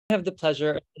I have the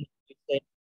pleasure of introducing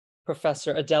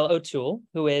Professor Edel O'Toole,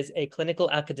 who is a clinical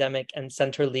academic and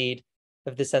center lead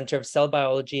of the Center of Cell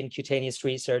Biology and Cutaneous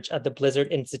Research at the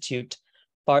Blizzard Institute,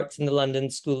 Barts in the London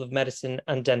School of Medicine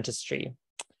and Dentistry.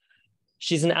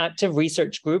 She's an active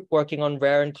research group working on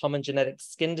rare and common genetic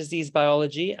skin disease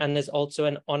biology and is also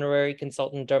an honorary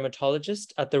consultant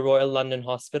dermatologist at the Royal London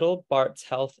Hospital, Barts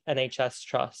Health NHS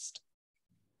Trust.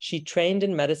 She trained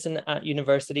in medicine at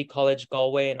University College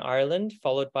Galway in Ireland,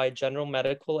 followed by general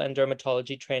medical and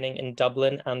dermatology training in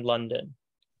Dublin and London.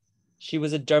 She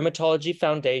was a Dermatology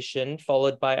Foundation,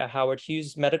 followed by a Howard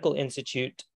Hughes Medical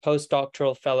Institute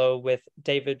postdoctoral fellow with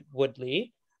David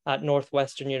Woodley at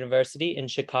Northwestern University in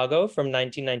Chicago from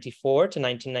 1994 to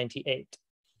 1998.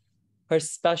 Her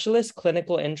specialist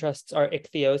clinical interests are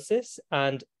ichthyosis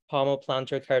and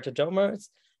Palmoplantar keratodermas,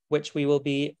 which we will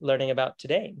be learning about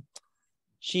today.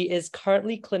 She is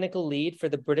currently clinical lead for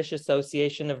the British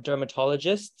Association of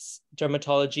Dermatologists,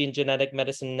 Dermatology and Genetic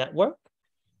Medicine Network.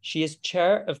 She is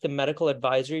chair of the Medical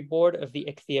Advisory Board of the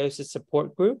Ichthyosis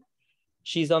Support Group.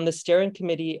 She's on the steering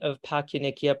committee of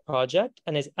Pachyonychia Project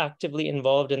and is actively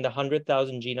involved in the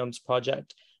 100,000 Genomes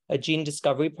Project, a gene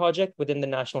discovery project within the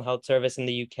National Health Service in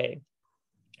the UK.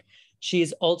 She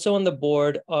is also on the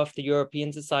board of the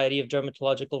European Society of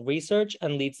Dermatological Research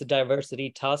and leads the Diversity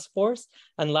Task Force.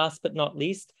 And last but not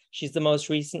least, she's the most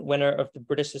recent winner of the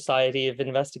British Society of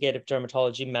Investigative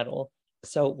Dermatology Medal.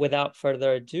 So without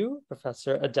further ado,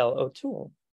 Professor Edel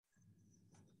O'Toole.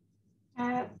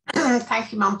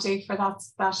 Thank you, Monty, for that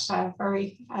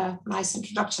very nice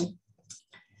introduction.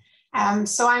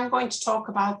 So I'm going to talk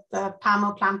about the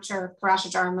Palmoplantar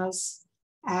keratodermas,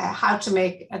 how to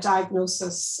make a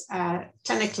diagnosis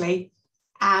clinically,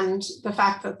 and the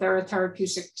fact that there are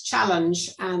therapeutic challenge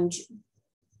and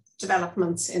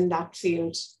developments in that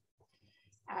field.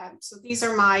 So these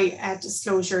are my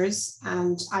disclosures,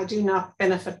 and I do not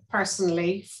benefit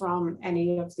personally from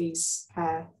any of these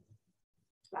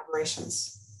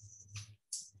collaborations.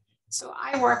 So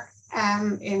I work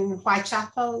in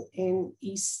Whitechapel in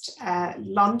East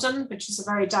London, which is a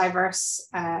very diverse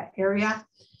area.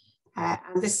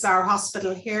 And this is our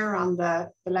hospital here on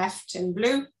the left in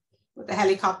blue with the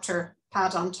helicopter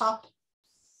pad on top.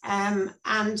 And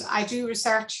I do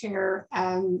research here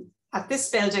at this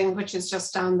building, which is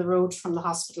just down the road from the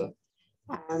hospital.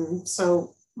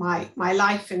 So my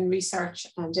life in research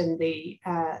and in the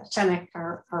clinic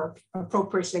are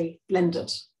appropriately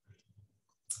blended.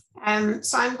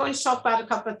 So I'm going to talk about a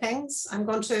couple of things. I'm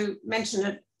going to mention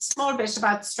a small bit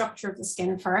about the structure of the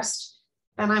skin first.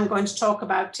 Then I'm going to talk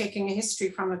about taking a history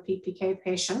from a PPK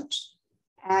patient.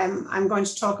 I'm going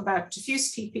to talk about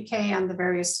diffuse PPK and the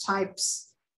various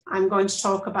types. I'm going to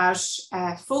talk about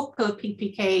focal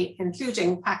PPK,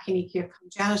 including Pachyonychia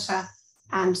congenita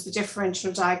and the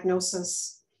differential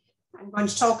diagnosis. I'm going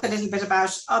to talk a little bit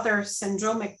about other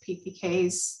syndromic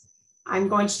PPKs. I'm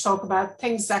going to talk about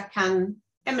things that can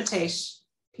imitate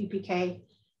PPK.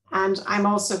 And I'm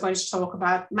also going to talk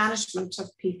about management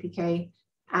of PPK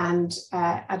and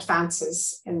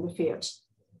advances in the field.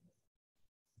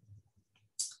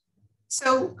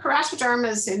 So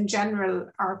keratodermas in general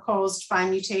are caused by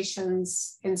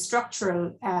mutations in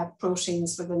structural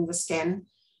proteins within the skin.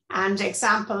 And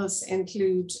examples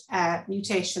include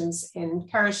mutations in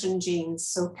keratin genes.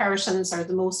 So keratins are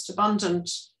the most abundant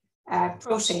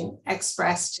protein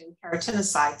expressed in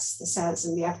keratinocytes, the cells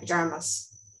in the epidermis.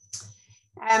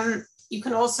 You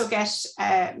can also get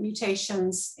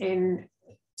mutations in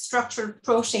structural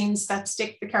proteins that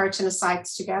stick the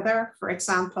keratinocytes together. For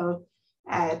example,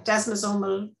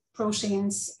 desmosomal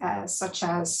proteins such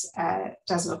as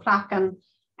desmoplakin,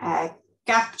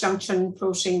 gap junction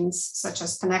proteins such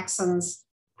as connexins,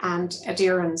 and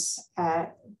adherens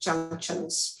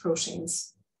junctions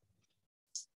proteins.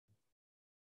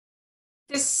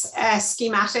 This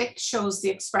schematic shows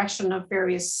the expression of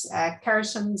various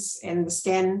keratins in the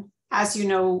skin. As you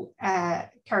know,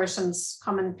 keratins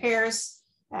come in pairs.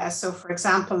 So for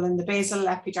example, in the basal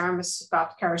epidermis, you've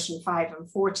got keratin 5 and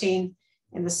 14.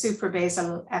 In the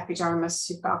suprabasal epidermis,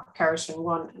 you've got keratin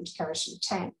 1 and keratin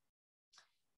 10.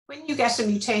 When you get a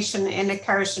mutation in a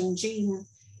keratin gene,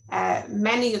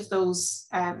 many of those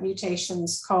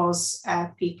mutations cause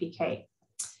PPK.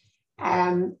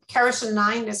 Keratin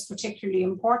 9 is particularly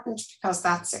important because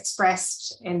that's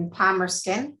expressed in Palmar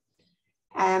skin.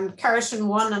 Keratin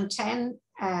 1 and 10,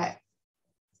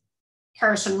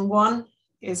 keratin 1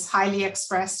 is highly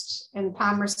expressed in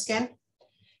Palmar skin.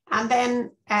 And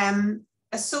then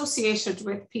associated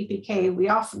with PPK, we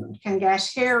often can get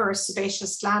hair or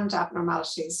sebaceous gland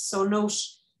abnormalities. So note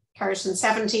keratin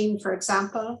 17, for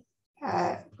example,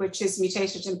 which is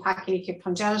mutated in Pachyonychia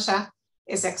congenita,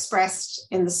 is expressed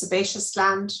in the sebaceous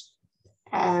gland,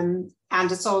 and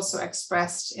it's also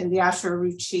expressed in the outer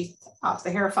root sheath of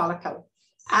the hair follicle,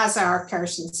 as are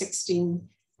keratin 16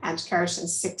 and keratin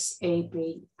 6A,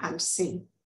 B, and C.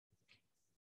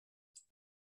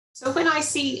 So when I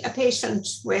see a patient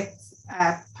with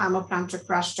Palmoplantar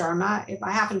keratoderma, if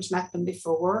I haven't met them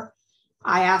before,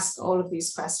 I ask all of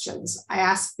these questions. I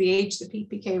ask the age the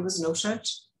PPK was noted.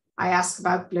 I ask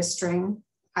about blistering.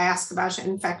 I ask about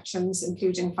infections,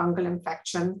 including fungal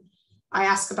infection. I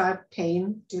ask about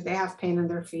pain. Do they have pain in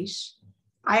their feet?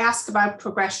 I ask about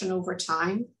progression over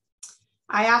time.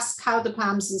 I ask how the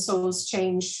palms and soles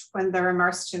change when they're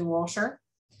immersed in water.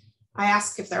 I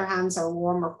ask if their hands are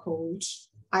warm or cold.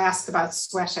 I ask about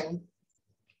sweating.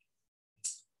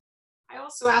 I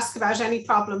also ask about any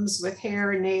problems with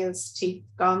hair, nails, teeth,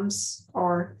 gums,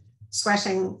 or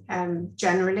sweating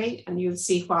generally, and you'll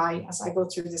see why as I go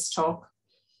through this talk.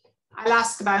 I'll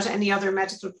ask about any other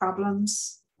medical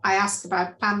problems. I ask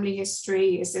about family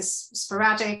history. Is this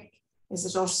sporadic? Is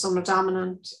it autosomal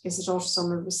dominant? Is it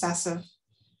autosomal recessive?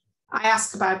 I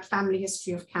ask about family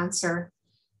history of cancer.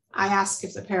 I ask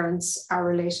if the parents are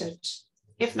related.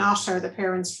 If not, are the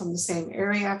parents from the same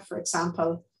area, for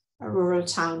example, a rural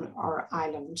town or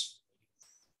island?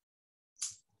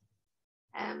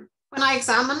 When I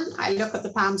examine, I look at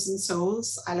the palms and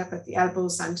soles. I look at the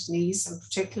elbows and knees in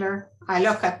particular. I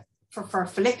look at for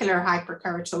follicular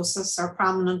hyperkeratosis or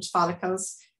prominent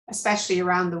follicles, especially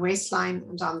around the waistline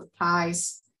and on the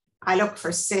thighs. I look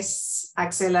for cysts,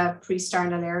 axilla,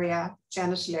 presternal area,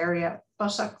 genital area,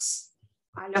 buttocks.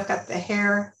 I look at the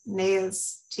hair,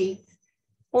 nails, teeth,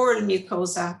 oral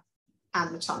mucosa,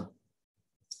 and the tongue.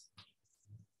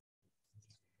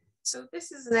 So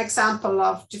this is an example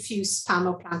of diffuse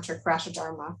palmoplantar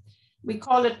keratoderma. We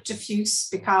call it diffuse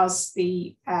because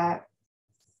the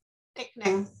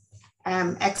thickening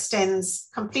extends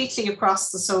completely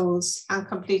across the soles and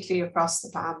completely across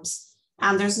the palms,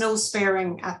 and there's no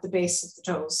sparing at the base of the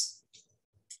toes.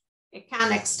 It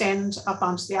can extend up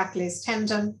onto the Achilles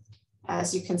tendon,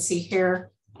 as you can see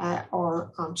here,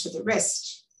 or onto the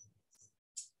wrist.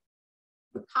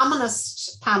 The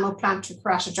commonest palmoplantar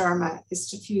keratoderma is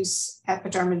diffuse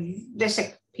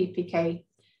epidermolytic PPK,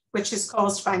 which is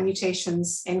caused by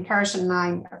mutations in keratin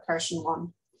 9 or keratin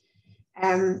 1.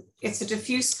 It's a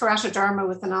diffuse keratoderma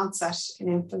with an onset in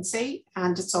infancy,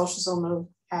 and it's autosomal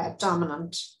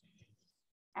dominant.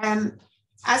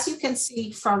 As you can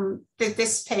see from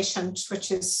this patient,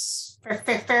 which is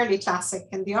fairly classic,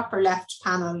 in the upper left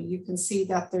panel, you can see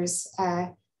that there's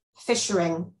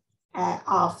fissuring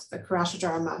of the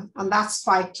keratoderma, and that's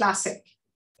quite classic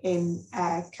in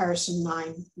keratin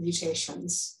 9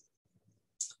 mutations.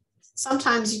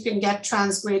 Sometimes you can get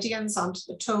transgradients onto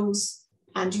the toes,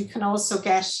 and you can also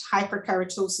get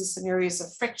hyperkeratosis in areas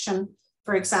of friction,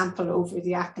 for example, over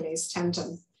the Achilles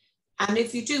tendon. And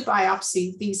if you do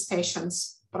biopsy these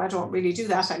patients, but I don't really do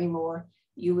that anymore,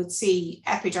 you would see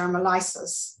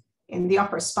epidermolysis in the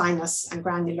upper spinous and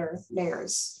granular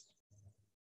layers.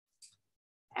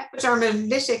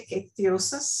 Epidermolytic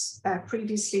ichthyosis,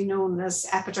 previously known as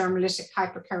epidermolytic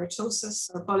hyperkeratosis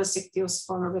or bullous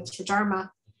ichthyosiform erythroderma,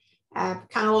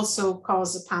 can also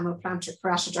cause a palmoplantar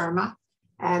keratoderma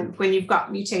when you've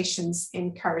got mutations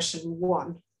in keratin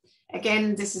 1.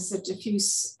 Again, this is a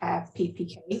diffuse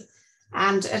PPK,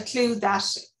 and a clue that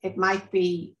it might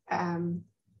be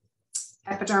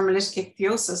epidermolytic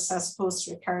ichthyosis as opposed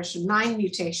to a keratin 9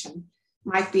 mutation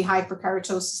might be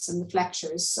hyperkeratosis in the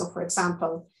flexures. So for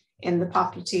example, in the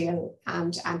popliteal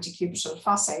and antecubital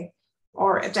fossae,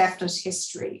 or a definite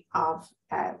history of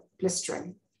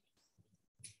blistering.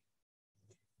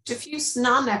 Diffuse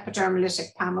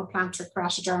non-epidermolytic palmoplantar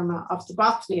keratoderma of the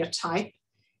Bothnia type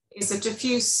is a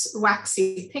diffuse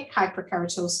waxy thick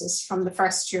hyperkeratosis from the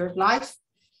first year of life.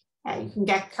 You can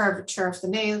get curvature of the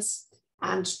nails,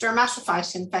 and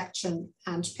dermatophyte infection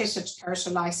and pitted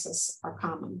keratolysis are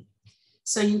common.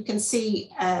 So you can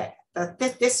see that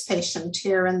this patient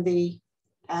here in the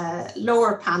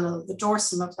lower panel, the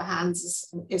dorsum of the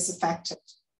hands is affected,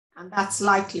 and that's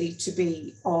likely to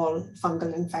be all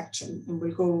fungal infection, and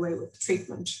we'll go away with the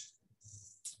treatment.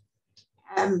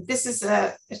 This is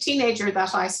a teenager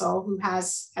that I saw who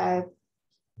has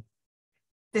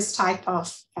this type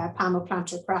of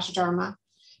palmoplantar keratoderma.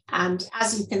 And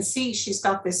as you can see, she's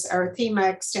got this erythema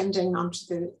extending onto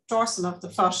the dorsum of the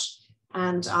foot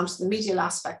and onto the medial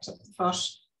aspect of the foot,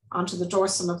 onto the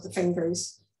dorsum of the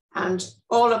fingers. And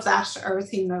all of that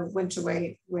erythema went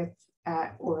away with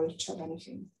oral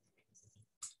terbinafine.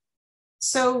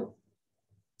 So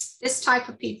this type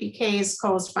of PPK is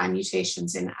caused by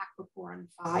mutations in aquaporin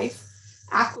 5.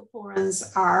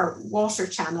 Aquaporins are water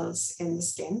channels in the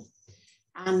skin.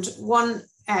 And one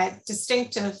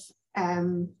distinctive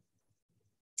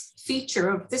feature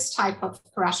of this type of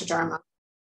keratoderma,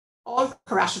 all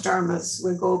keratodermas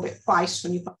will go a bit white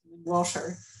when you put them in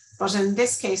water, but in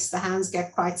this case, the hands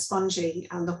get quite spongy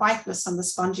and the whiteness and the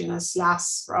sponginess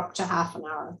lasts for up to half an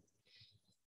hour.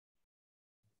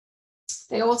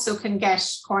 They also can get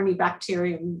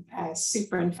Corynebacterium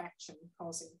superinfection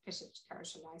causing pitted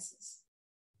keratolysis.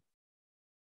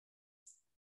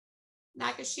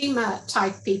 Nagashima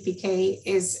type PPK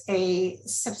is a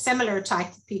similar type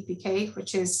of PPK,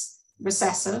 which is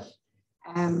recessive.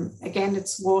 Again,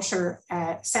 it's water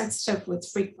sensitive with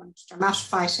frequent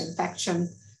dermatophyte infection.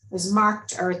 There's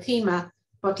marked erythema,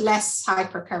 but less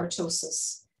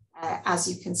hyperkeratosis, as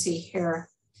you can see here.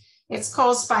 It's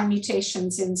caused by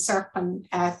mutations in serpin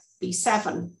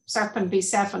B7. Serpin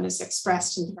B7 is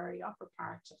expressed in the very upper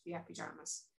part of the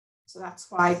epidermis. So that's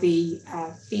why the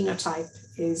phenotype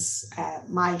is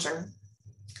milder.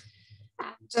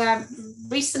 And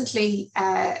recently,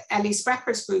 Ellie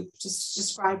Sprecker's group just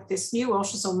described this new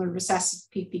autosomal recessive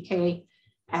PPK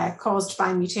caused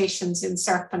by mutations in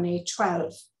serpin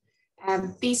A12.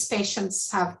 These patients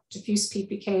have diffuse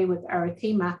PPK with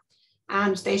erythema,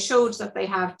 and they showed that they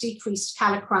have decreased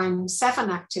kallikrein 7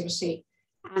 activity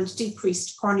and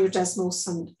decreased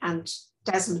corneodesmosin and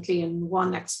desmoglein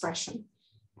 1 expression.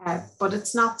 But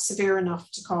it's not severe enough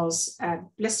to cause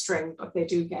blistering, but they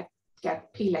do get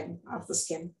peeling of the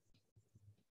skin.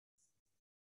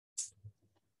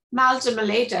 Mal de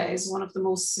Maleda is one of the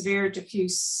most severe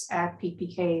diffuse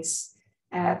PPKs.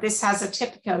 This has a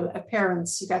typical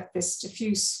appearance. You get this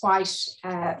diffuse white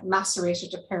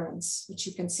macerated appearance, which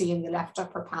you can see in the left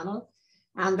upper panel.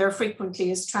 And there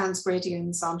frequently is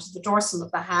transgradients onto the dorsum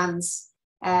of the hands,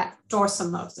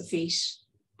 dorsum of the feet.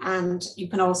 And you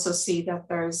can also see that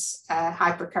there's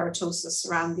hyperkeratosis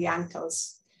around the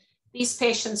ankles. These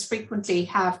patients frequently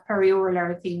have perioral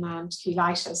erythema and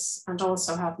cheilitis and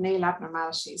also have nail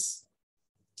abnormalities.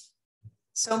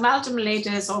 So Mal de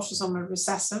Maleda is autosomal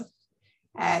recessive.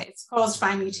 It's caused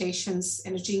by mutations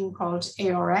in a gene called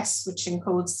ARS, which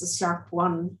encodes the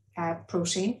SLRP1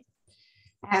 protein.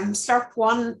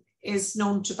 SLRP1 is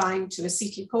known to bind to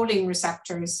acetylcholine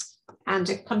receptors, and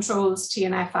it controls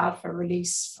TNF-alpha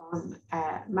release from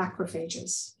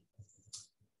macrophages.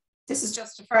 This is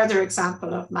just a further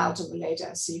example of Mal de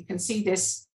Maleda. So you can see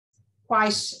this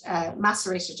white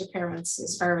macerated appearance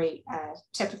is very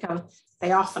typical.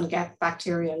 They often get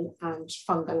bacterial and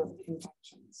fungal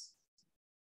infections.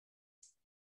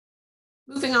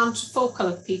 Moving on to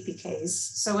focal PPKs.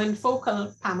 So in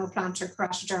focal Palmoplantar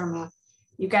keratoderma,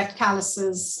 you get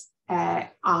calluses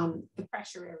on the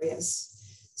pressure areas.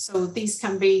 So these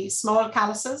can be small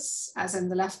calluses, as in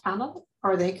the left panel,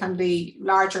 or they can be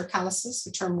larger calluses,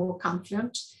 which are more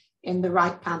confluent in the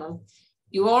right panel.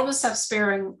 You always have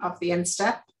sparing of the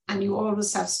instep, and you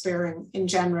always have sparing in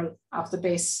general of the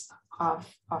base of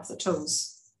the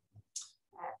toes.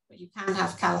 But you can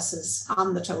have calluses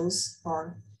on the toes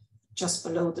or just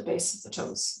below the base of the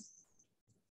toes.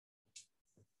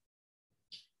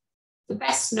 The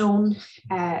best known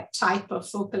type of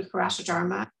focal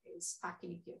keratoderma is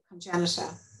Pachyonychia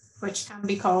congenita, which can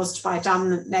be caused by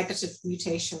dominant negative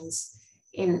mutations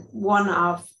in one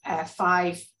of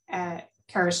 5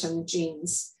 keratin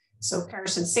genes. So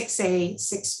keratin 6A,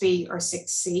 6B, or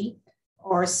 6C,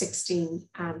 or 16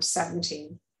 and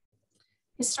 17.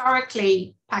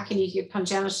 Historically, Pachyonychia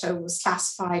congenita was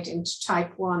classified into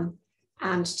type 1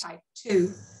 and type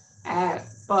 2,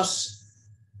 but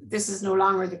this is no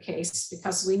longer the case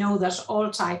because we know that all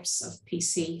types of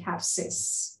PC have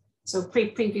cysts. So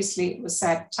previously it was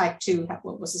said type 2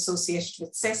 was associated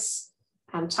with cysts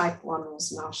and type 1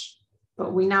 was not.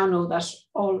 But we now know that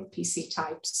all PC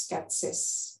types get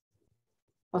cysts,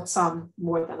 but some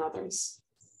more than others.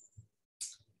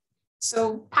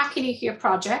 So Pachyonychia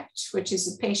Project, which is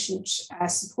a patient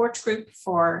support group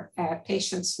for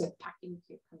patients with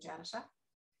Pachyonychia congenita,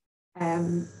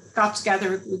 got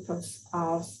together a group of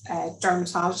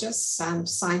dermatologists and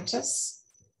scientists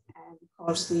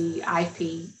called the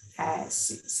IPCCR,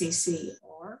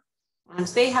 and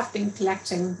they have been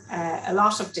collecting a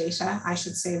lot of data. I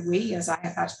should say we, as I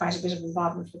have had quite a bit of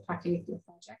involvement with the Pachyonychia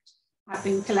Project, have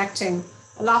been collecting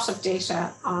a lot of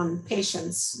data on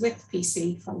patients with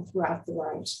PC from throughout the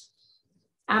world.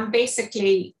 And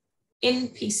basically in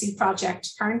PC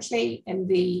Project currently in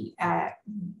the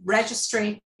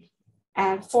registry,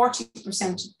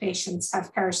 40% of patients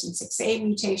have keratin 6A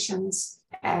mutations,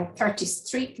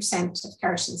 33% of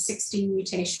keratin 16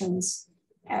 mutations,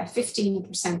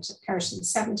 15% of keratin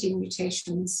 17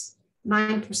 mutations,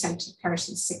 9% of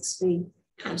keratin 6B,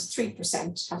 and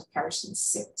 3% have keratin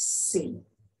 6C.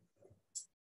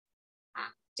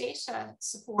 Data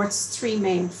supports three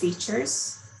main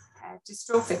features: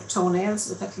 dystrophic toenails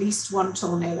with at least one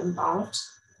toenail involved,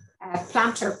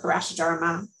 plantar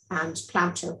keratoderma, and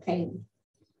plantar pain.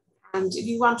 And if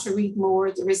you want to read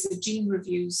more, there is a gene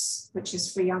reviews, which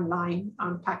is free online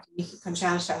on Pachyonychia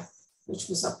congenita, which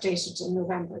was updated in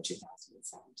November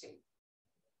 2017.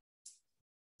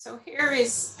 So here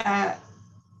is a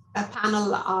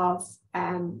panel of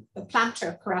the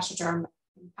plantar keratoderma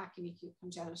in Pachyonychia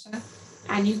congenita,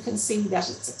 and you can see that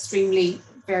it's extremely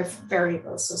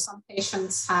variable. So some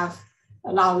patients have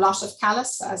a lot of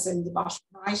callus, as in the bottom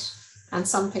right, and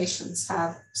some patients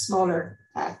have smaller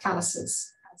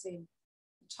calluses, as in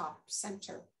the top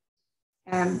center.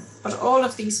 But all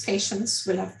of these patients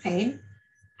will have pain,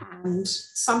 and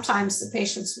sometimes the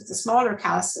patients with the smaller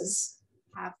calluses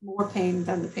have more pain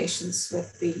than the patients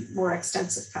with the more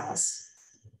extensive callus.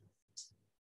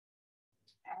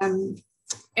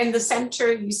 In the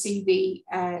center, you see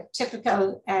the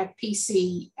typical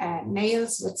PC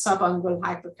nails with subungual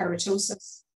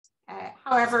hyperkeratosis.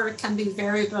 However, it can be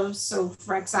variable. So,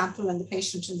 for example, in the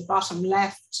patient in the bottom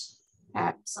left,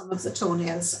 some of the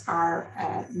toenails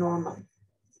are normal.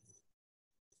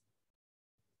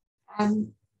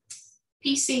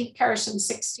 PC keratin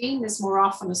 16 is more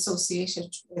often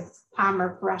associated with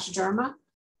palmar keratoderma,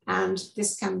 and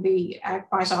this can be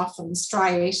quite often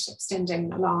striate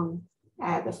extending along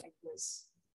the fingers.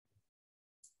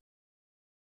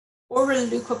 Oral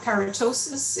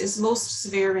leukokeratosis is most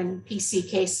severe in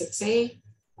PCK6A,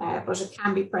 but it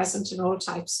can be present in all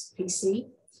types of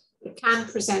PC. It can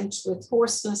present with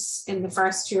hoarseness in the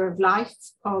first year of life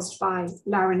caused by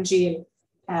laryngeal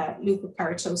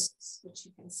leukokeratosis, which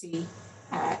you can see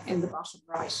in the bottom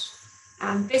right.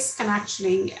 And this can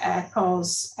actually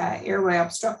cause airway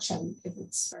obstruction if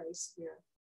it's very severe.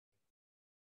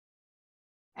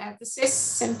 The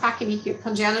cysts in Pachyonychia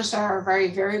congenita are very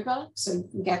variable. So you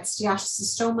can get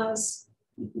steatocystomas,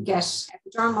 you can get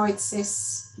epidermoid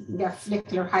cysts, you can get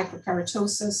follicular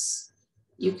hyperkeratosis,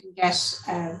 you can get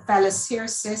vellus hair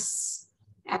cysts,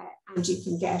 and you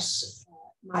can get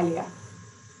milia.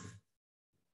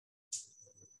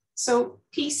 So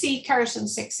PC keratin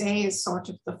 6A is sort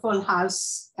of the full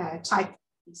house type of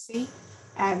PC.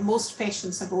 Most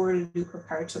patients have oral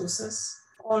leukokeratosis.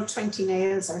 All 20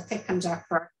 nails are thickened at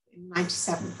birth in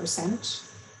 97%.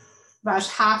 About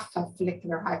half have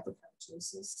follicular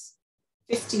hyperkeratosis.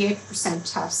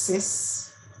 58% have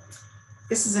cysts.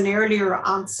 This is an earlier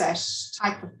onset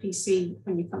type of PC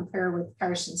when you compare with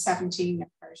keratin 17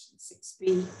 and keratin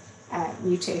 6B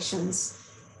mutations.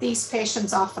 These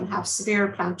patients often have severe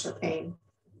plantar pain,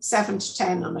 7 to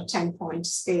 10 on a 10-point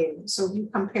scale. So if you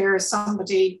compare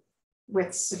somebody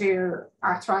with severe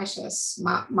arthritis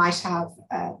might have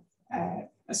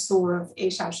a score of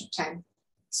 8 out of 10.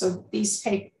 So these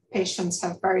patients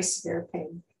have very severe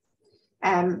pain.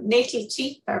 Natal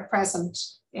teeth are present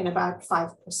in about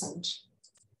 5%.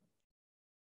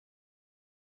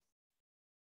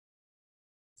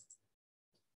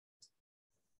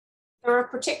 There are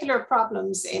particular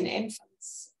problems in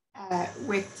infants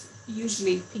with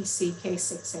usually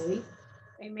PCK6A.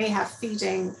 They may have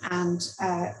feeding and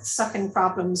sucking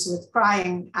problems with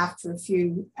crying after a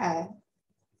few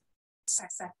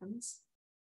seconds.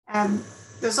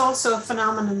 There's also a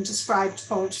phenomenon described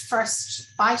called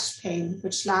first bite pain,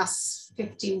 which lasts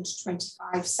 15 to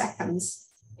 25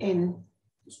 seconds in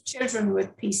children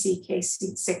with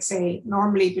PCK6A,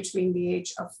 normally between the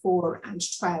age of 4 and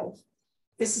 12.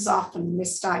 This is often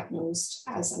misdiagnosed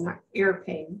as an ear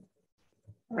pain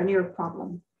or an ear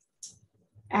problem.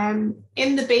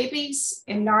 In the babies,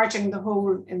 enlarging the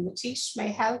hole in the teeth may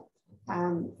help.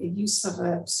 The use of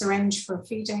a syringe for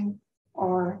feeding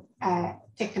or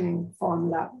thickening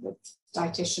formula with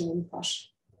dietitian input.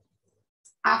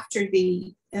 After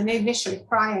an initial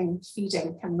crying,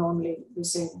 feeding can normally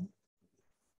resume.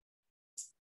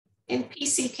 In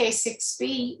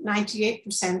PCK6B,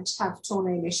 98% have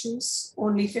toenail issues,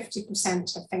 only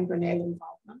 50% have fingernail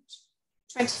involvement,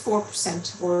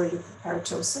 24% have oral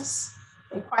leukokeratosis.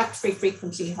 They quite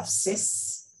frequently have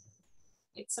cysts.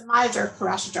 It's a milder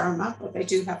keratoderma, but they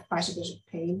do have quite a bit of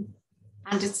pain,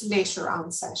 and it's later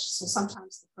onset. So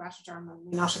sometimes the keratoderma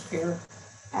may not appear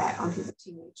until the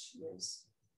teenage years.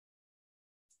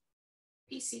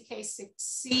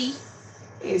 PCK6C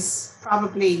is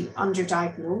probably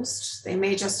underdiagnosed. They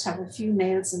may just have a few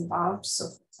nails involved. So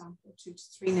for example, 2 to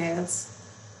 3 nails.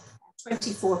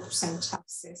 24% have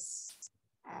cysts.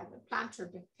 The plantar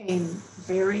pain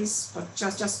varies, but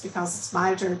just because it's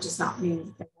milder does not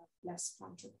mean that they have less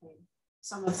plantar pain.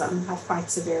 Some of them have quite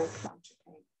severe plantar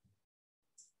pain.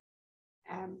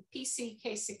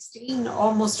 PCK16,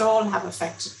 almost all have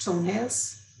affected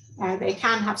toenails. They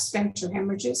can have splinter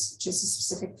hemorrhages, which is a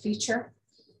specific feature.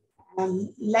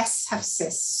 Less have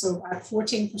cysts, so about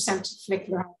 14% of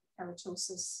follicular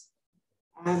keratosis.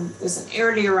 There's an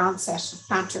earlier onset of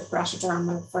plantar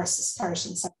keratoderma versus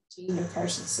keratin 17 or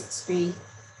keratin 6B.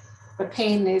 The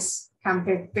pain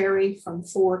can vary from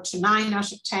 4 to 9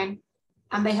 out of 10,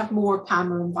 and they have more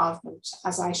palmar involvement,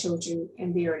 as I showed you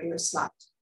in the earlier slide.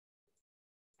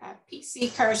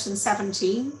 PC keratin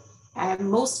 17,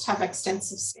 most have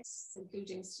extensive cysts,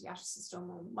 including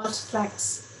steatocystoma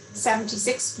multiplex,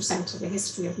 76% of a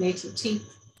history of natal teeth.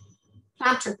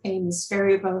 Plantar pain is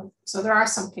variable, so there are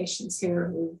some patients here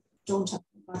who don't have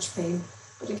much pain,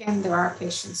 but again, there are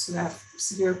patients who have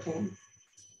severe pain.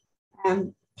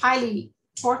 Pili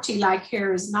torti-like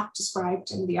hair is not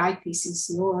described in the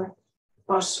IPCCR,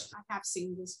 but I have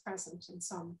seen this present in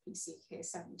some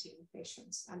PCK17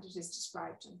 patients, and it is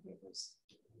described in papers.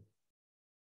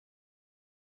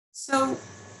 So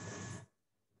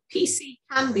PC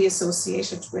can be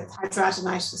associated with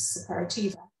hidradenitis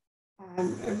suppurativa.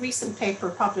 A recent paper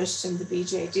published in the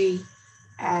BJD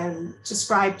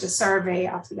described a survey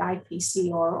of the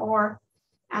IPCRR,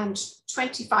 and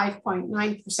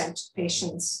 25.9% of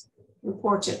patients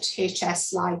reported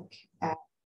HS-like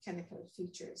clinical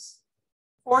features.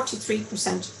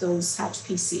 43% of those had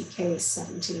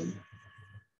PCK17.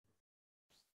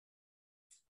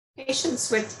 Patients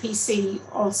with PC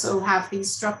also have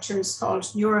these structures called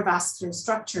neurovascular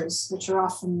structures, which are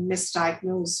often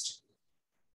misdiagnosed.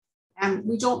 And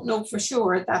we don't know for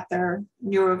sure that they're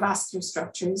neurovascular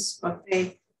structures, but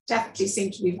they definitely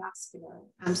seem to be vascular,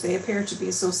 and they appear to be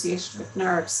associated with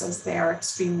nerves, as they are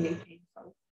extremely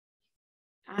painful.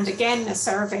 And again, a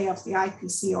survey of the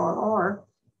IPCRR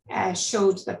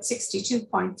showed that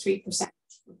 62.3%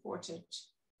 reported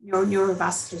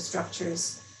neurovascular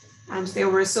structures, and they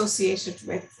were associated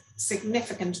with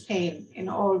significant pain in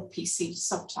all PC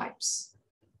subtypes.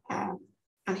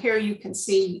 And here you can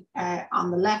see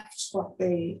on the left what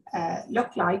they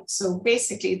look like. So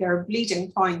basically they're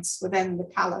bleeding points within the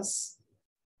callus,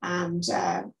 and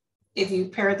if you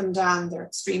pare them down, they're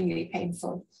extremely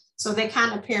painful. So they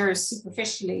can appear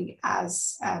superficially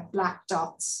as black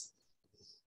dots.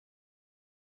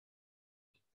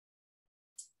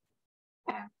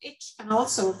 Itch can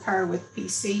also occur with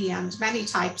PC and many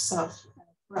types of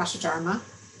keratoderma.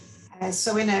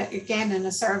 So again, in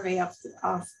a survey of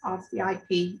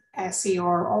the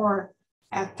IPCRR,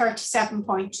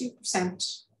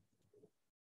 37.2%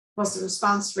 was the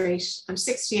response rate, and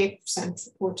 68%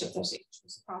 reported that itch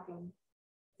was a problem.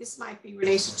 This might be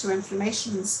related to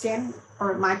inflammation in the skin,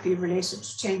 or it might be related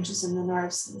to changes in the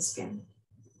nerves in the skin.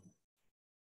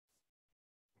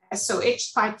 So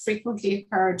itch quite frequently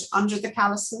occurred under the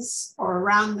calluses or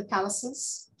around the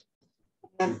calluses.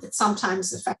 It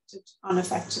sometimes affected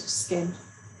unaffected skin.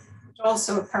 It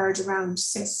also occurred around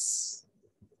cysts.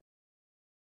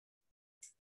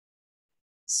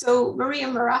 So Maria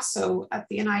Morasso at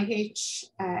the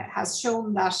NIH has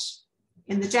shown that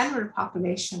in the general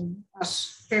population,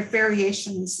 that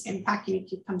variations in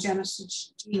Pachyonychia congenital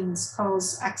genes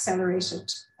cause accelerated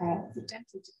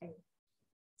dental decay.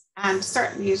 And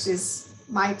certainly it is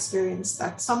my experience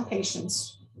that some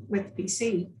patients with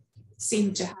PC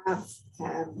seem to have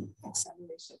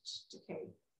accelerated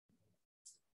decay.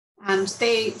 And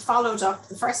they followed up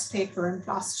the first paper in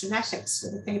PLOS genetics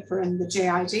with a paper in the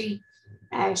JID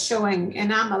showing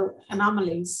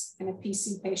anomalies in a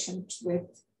PC patient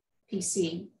with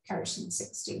PC keratin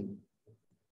 16.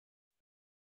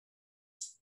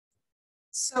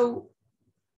 So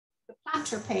the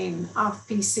plantar pain of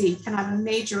PC can have a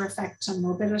major effect on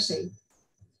mobility.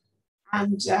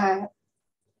 And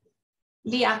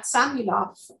Liat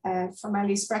Samulov from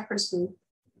Ellie Sprecker's group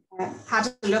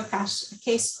had a look at a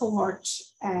case cohort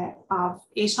of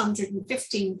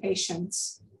 815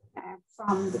 patients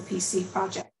from the PC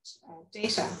project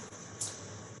data.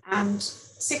 And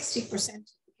 60% of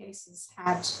the cases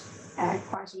had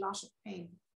quite a lot of pain.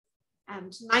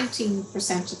 And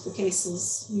 19% of the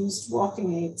cases used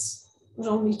walking aids, but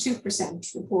only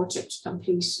 2% reported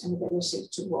complete inability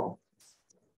to walk.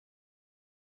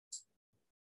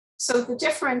 So the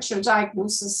differential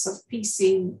diagnosis of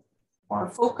PC or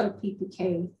focal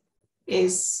PPK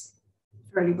is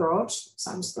fairly broad.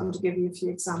 So I'm just going to give you a few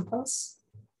examples.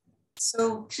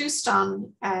 So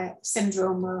Clouston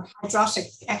syndrome or hydrotic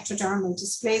ectodermal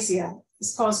dysplasia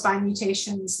is caused by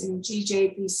mutations in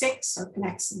GJB6 or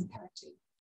connexin 30.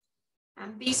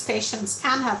 And these patients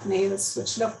can have nails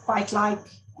which look quite like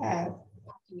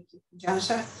Pachyonychia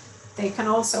congenita. They can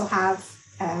also have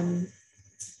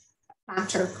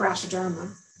plantar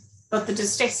keratoderma. But the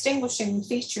distinguishing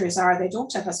features are they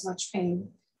don't have as much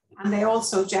pain, and they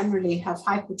also generally have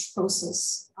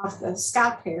hypertrichosis of the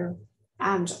scalp hair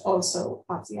and also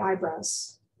of the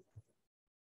eyebrows.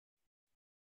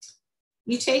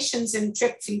 Mutations in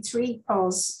TRPV3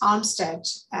 cause Olmsted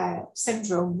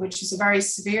syndrome, which is a very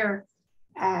severe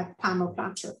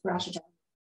palmoplantar keratoderma.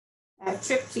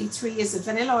 TRPV3 is a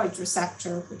vanilloid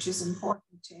receptor, which is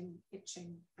important in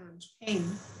itching and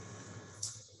pain.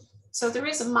 So there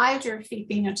is a milder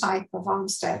phenotype of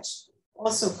Olmsted,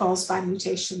 also caused by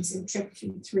mutations in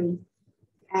TRPV3,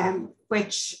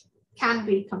 which can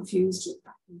be confused with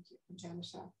pachynuclear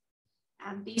congenita.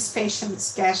 And these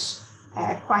patients get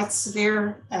quite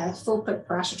severe focal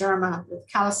keratoderma with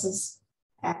calluses.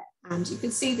 And you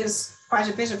can see there's quite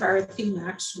a bit of erythema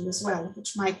actually as well,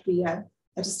 which might be a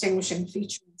distinguishing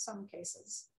feature in some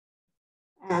cases.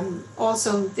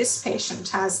 Also, this patient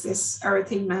has this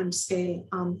erythema and scale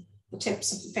on the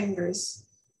tips of the fingers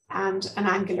and an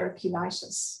angular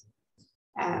cheilitis.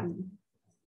 And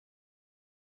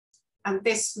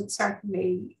this would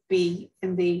certainly be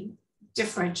in the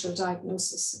differential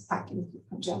diagnosis of pachynuclear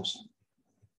congenita.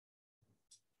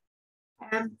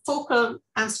 Focal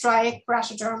and striate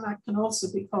keratoderma can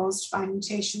also be caused by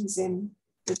mutations in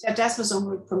the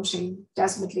desmosomal protein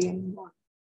desmoglein-1.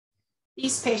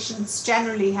 These patients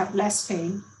generally have less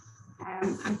pain,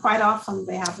 and quite often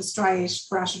they have a striate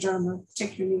keratoderma,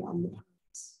 particularly on the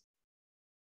palms.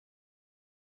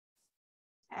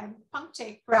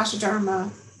 Punctate keratoderma,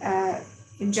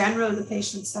 in general, the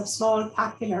patients have small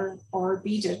papular or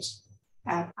beaded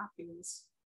papules.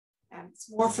 It's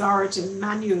more florid in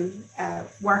manual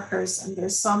workers, and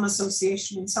there's some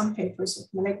association in some papers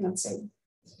with malignancy.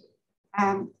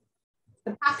 The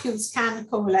papules can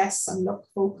coalesce and look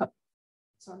focal.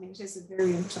 So, I mean, it is a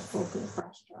variant of focal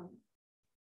keratoderma.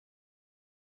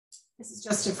 This is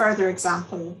just a further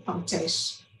example of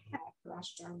punctate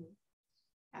keratoderma.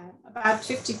 About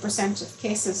 50% of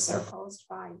cases are caused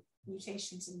by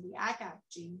mutations in the AGA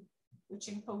gene, which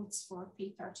encodes for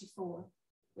P34,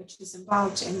 which is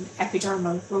involved in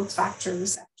epidermal growth factor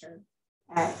receptor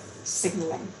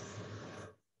signaling.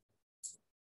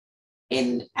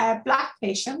 In Black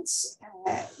patients,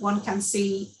 one can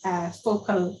see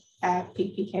focal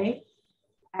PPK.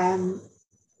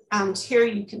 And here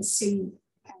you can see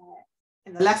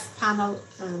in the left panel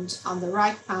and on the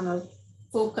right panel,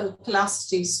 focal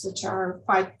pelocities, which are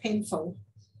quite painful.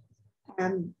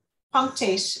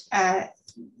 Punctate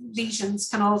lesions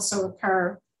can also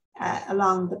occur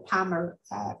along the palmar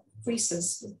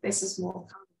creases. This is more common.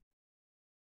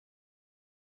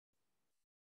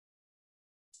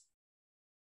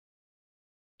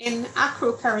 In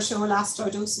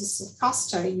acrokeratoelastoidosis of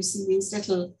Costa, you see these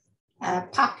little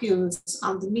papules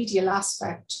on the medial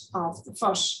aspect of the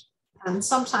foot. And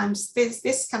sometimes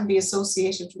this can be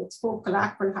associated with focal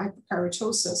acral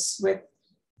hyperkeratosis, with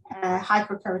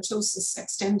hyperkeratosis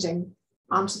extending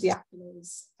onto the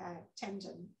Achilles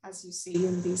tendon, as you see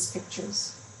in these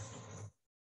pictures.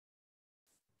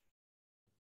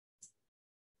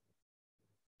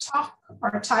 TOC,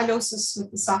 or tylosis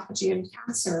with esophageal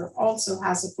cancer, also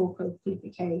has a focal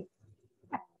PPK.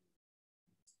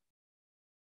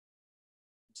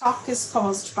 TOC is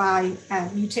caused by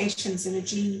mutations in a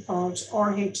gene called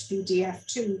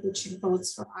RHBDF2, which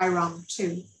encodes for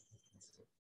IROM2.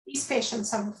 These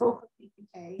patients have a focal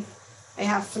PPK. They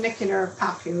have follicular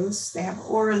papules. They have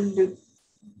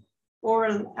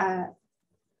oral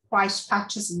white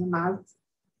patches in the mouth.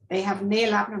 They have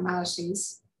nail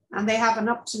abnormalities, and they have an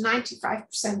up to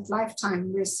 95%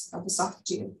 lifetime risk of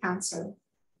esophageal cancer.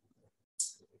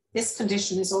 This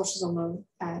condition is autosomal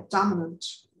dominant.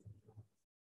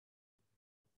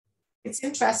 It's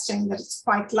interesting that it's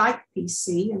quite like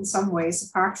PC in some ways,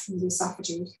 apart from the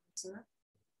esophageal cancer.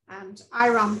 And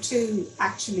IROM2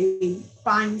 actually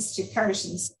binds to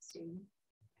keratin 16,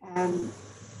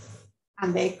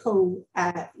 and they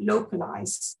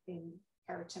co-localize in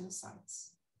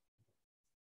keratinocytes.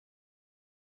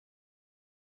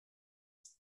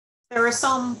 There are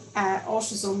some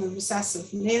autosomal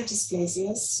recessive nail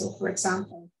dysplasias. So, for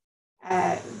example,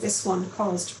 this one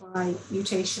caused by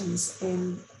mutations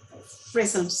in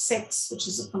Frizzled6, which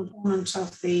is a component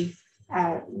of the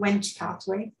Wnt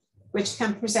pathway, which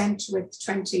can present with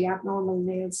 20 abnormal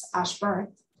nails at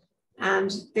birth.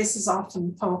 And this is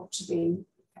often thought to be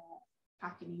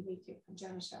pachynuclear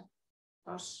congenita,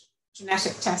 but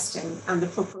genetic testing and the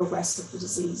progress of the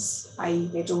disease, i.e.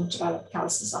 they don't develop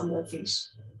calluses on their feet,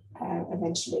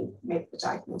 eventually make the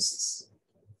diagnosis.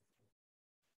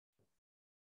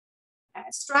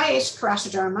 Striate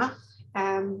keratoderma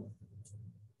can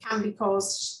be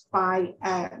caused by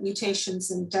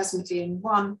mutations in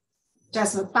desmoglein-1,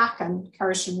 desmoplacan,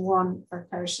 keratin 1 or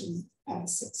keratin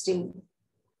 16.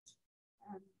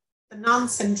 The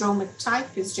non-syndromic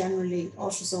type is generally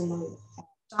autosomal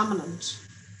dominant.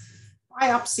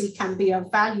 Biopsy can be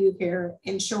of value here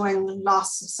in showing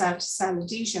loss of cell-to-cell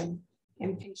adhesion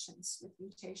in patients with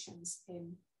mutations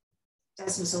in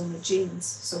desmosomal genes.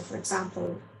 So for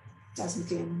example,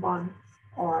 desmoglein 1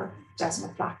 or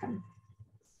desmoplacan.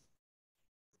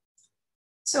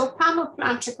 So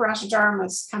palmoplantar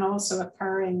keratodermas can also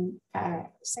occur in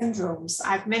syndromes.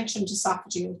 I've mentioned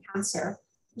esophageal cancer.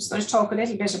 I'm just going to talk a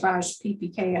little bit about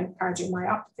PPK and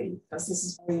cardiomyopathy because this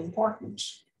is very important.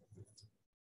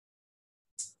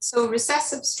 So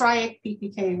recessive striatic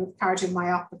PPK with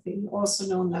cardiomyopathy, also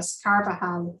known as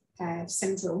Carvajal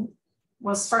syndrome,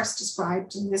 was first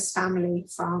described in this family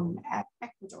from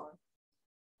Ecuador.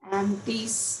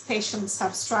 These patients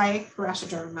have striatic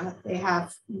keratoderma, they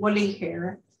have woolly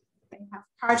hair, they have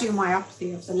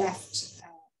cardiomyopathy of the left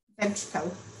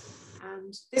ventricle,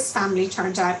 and this family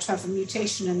turned out to have a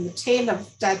mutation in the tail of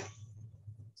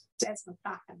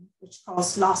desmoplacan, which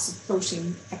caused loss of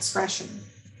protein expression.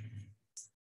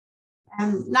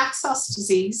 Laxos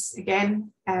disease,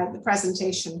 again, the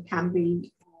presentation can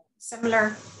be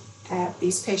similar.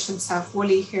 These patients have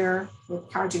woolly hair with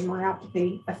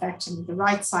cardiomyopathy affecting the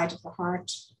right side of the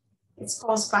heart. It's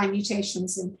caused by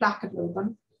mutations in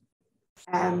plakoglobin,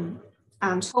 and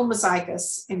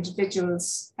homozygous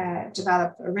individuals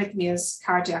develop arrhythmias,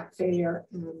 cardiac failure,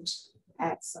 and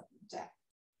sudden death.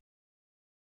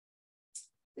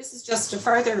 This is just a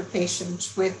further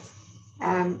patient with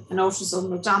an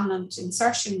autosomal dominant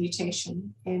insertion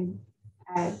mutation in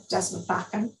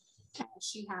desmoplacan.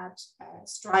 She had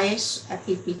striate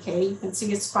PPK. You can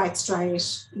see it's quite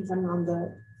striate even on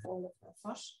the ball of her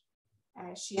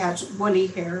foot. She had woolly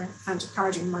hair and a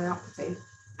cardiomyopathy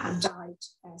and died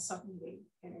suddenly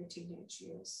in her teenage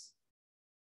years.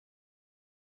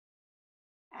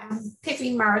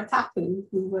 Pivi Marathapu,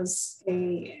 who was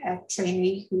a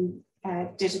trainee who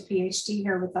did a PhD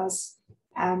here with us,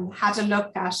 had a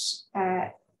look at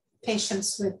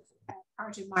patients with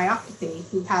cardiomyopathy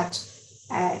who had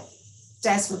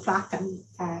desmoplacan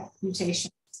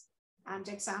mutations and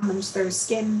examined their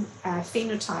skin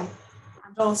phenotype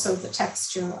and also the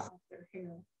texture of their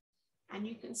hair. And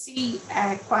you can see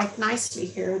quite nicely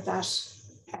here that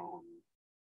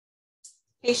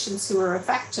patients who are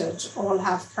affected all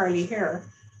have curly hair,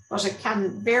 but it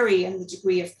can vary in the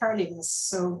degree of curliness.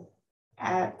 So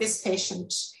this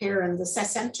patient here in the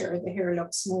center, the hair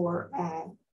looks more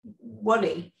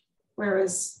woolly,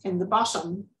 whereas in the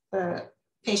bottom, the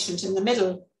patient in the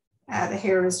middle, the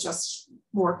hair is just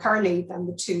more curly than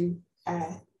the two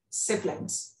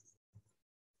siblings.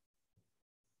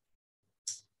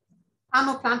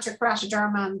 Palmoplantar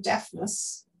keratoderma and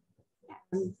deafness.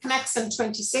 Connexin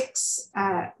 26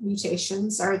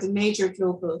 mutations are the major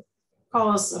global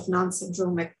cause of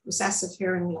non-syndromic recessive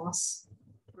hearing loss.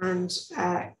 And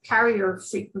carrier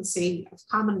frequency of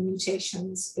common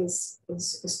mutations is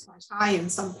quite high in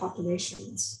some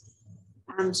populations.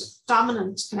 And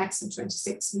dominant connexin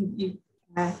 26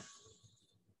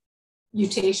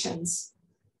 mutations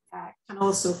can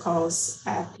also cause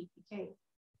PPK.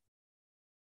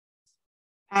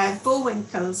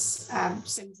 Vohwinkel's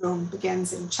syndrome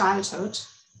begins in childhood.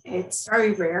 It's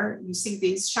very rare. You see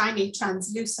these shiny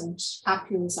translucent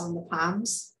papules on the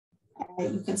palms.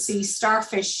 You can see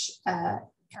starfish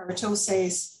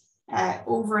keratoses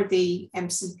over the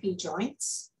MCP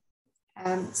joints.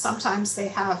 Sometimes they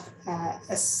have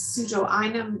a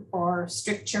pseudoinum or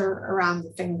stricture around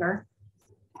the finger.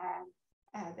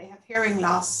 They have hearing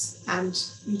loss and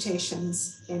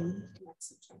mutations in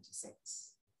connexin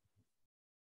 26.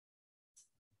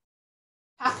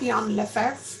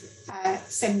 Papillon-Lefebvre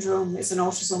syndrome is an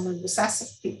autosomal recessive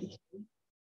PPK.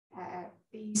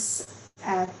 These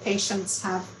patients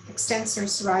have extensor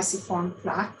sericiform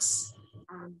plaques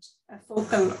and a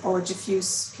focal or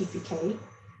diffuse PPK.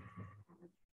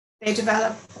 They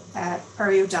develop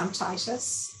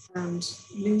periodontitis and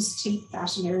lose teeth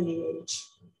at an early age.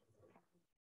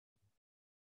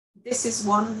 This is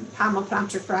one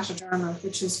palmoplantar keratoderma,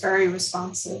 which is very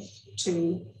responsive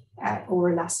to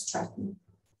oral acetretin.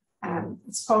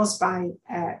 It's caused by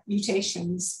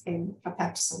mutations in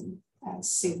cathepsin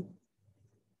C.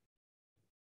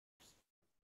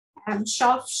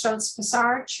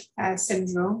 Schultz-Passage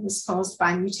syndrome is caused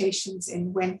by mutations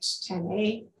in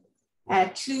WNT10A.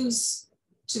 Clues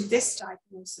to this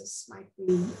diagnosis might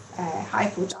be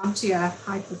hypodontia,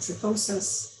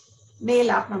 hypotrichosis,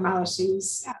 nail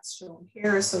abnormalities as shown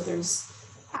here. So there's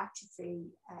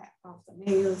atrophy of the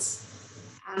nails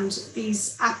and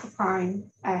these apocrine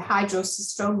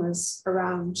hydrocystomas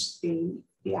around the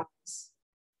eyes.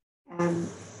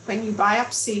 When you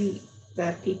biopsy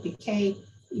the PPK,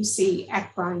 you see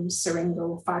equine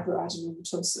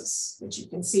syringo-fibroadenomatosis, which you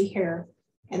can see here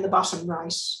in the bottom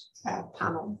right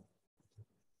panel.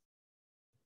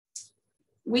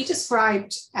 We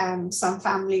described some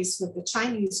families with the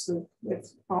Chinese group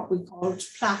with what we called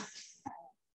plaque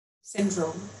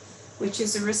syndrome, which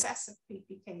is a recessive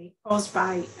PPK caused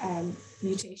by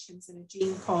mutations in a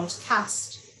gene called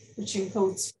CAST, which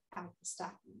encodes for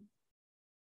calprotectin.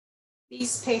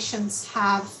 These patients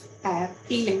have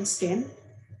peeling skin.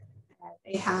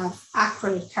 They have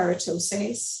acral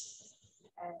keratoses,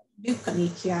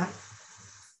 leukonychia,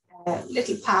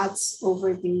 little pads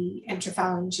over the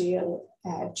interphalangeal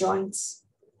joints,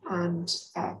 and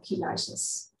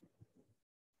cheilitis.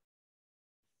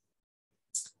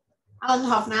 Alan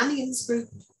Hovnanian's group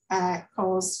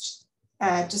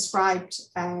described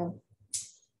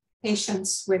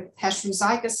patients with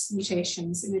heterozygous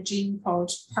mutations in a gene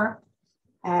called PERP,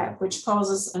 which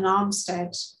causes an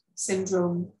Olmsted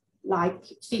syndrome-like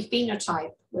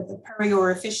phenotype with a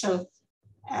periorificial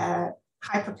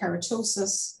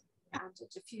hyperkeratosis and a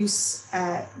diffuse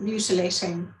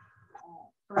mutilating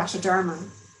keratoderma.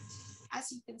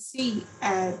 As you can see,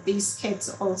 these kids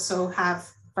also have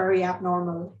very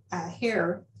abnormal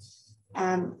hair,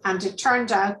 and it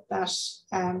turned out that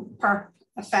PERP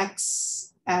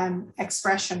affects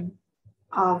expression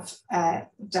of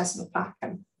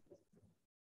desmoplakin.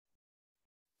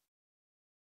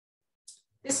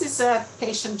 This is a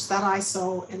patient that I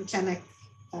saw in clinic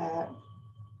a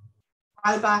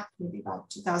while back, maybe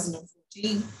about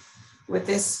 2014, with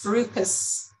this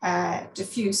verrucous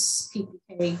diffuse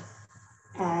PPK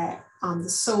on the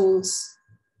soles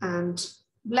and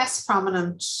less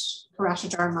prominent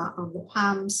keratoderma on the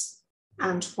palms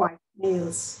and white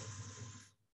nails.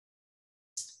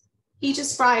 He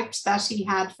described that he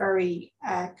had very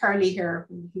curly hair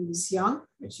when he was young,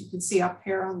 which you can see up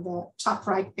here on the top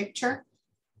right picture,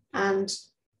 and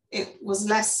it was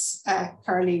less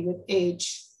curly with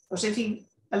age, but if he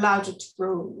allowed it to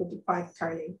grow, it would be quite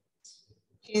curly.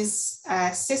 His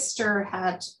sister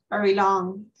had very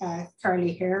long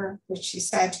curly hair, which she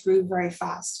said grew very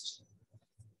fast.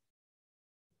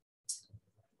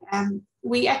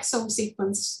 We exome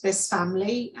sequenced this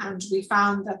family, and we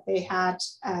found that they had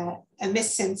a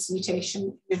missense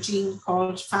mutation in a gene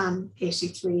called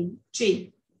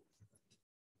FAM83G.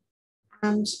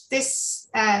 And this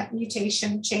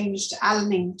mutation changed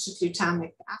alanine to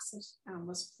glutamic acid and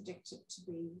was predicted to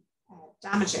be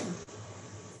damaging.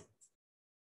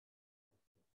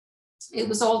 It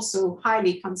was also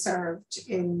highly conserved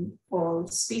in all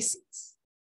species.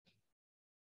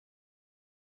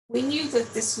 We knew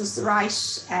that this was the right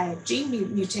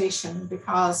gene mutation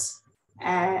because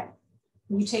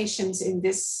mutations in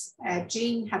this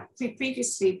gene had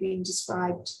previously been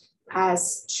described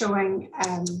as showing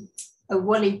a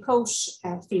woolly coat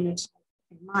phenotype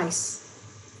in mice,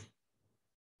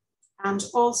 and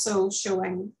also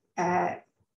showing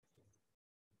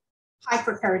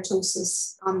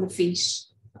hyperkeratosis on the feet,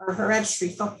 or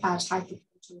hereditary foot pad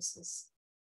hyperkeratosis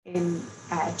in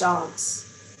dogs.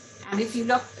 And if you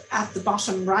look at the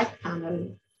bottom right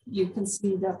panel, you can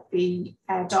see that the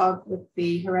dog with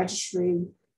the hereditary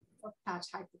foot pad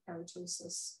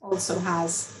hyperkeratosis also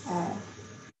has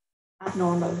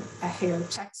abnormal hair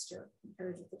texture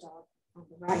compared with the dog on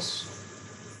the right.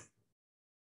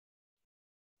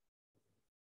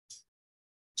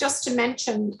 Just to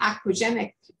mention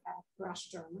aquagenic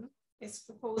keratoderma, it's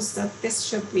proposed that this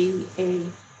should be a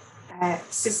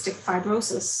cystic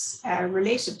fibrosis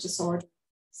related disorder,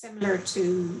 similar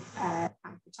to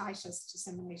pancreatitis,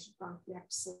 disseminated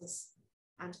bronchiectasis,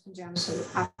 and congenital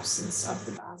absence of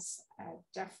the vas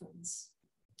deferens.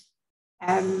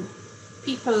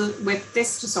 People with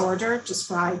this disorder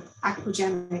describe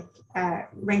aquagenic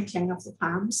wrinkling of the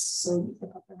palms. So they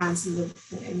put their hands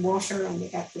in water and they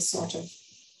get this sort of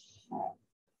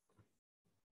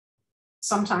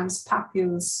sometimes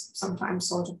papules, sometimes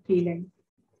sort of peeling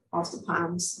of the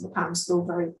palms. The palms go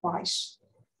very white.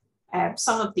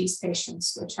 Some of these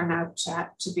patients will turn out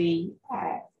to be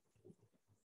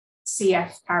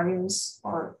CF carriers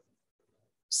or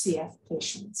CF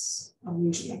patients,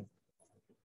 unusually.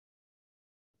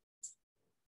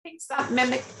 Things that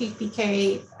mimic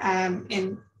PPK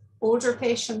in older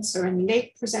patients or in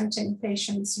late presenting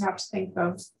patients, you have to think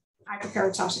of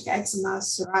hyperkeratotic eczema,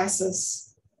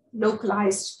 psoriasis,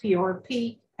 localized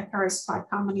PRP occurs quite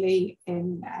commonly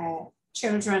in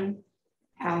children.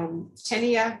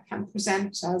 Tinea can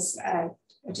present as a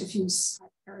diffuse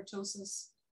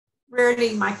hyperkeratosis.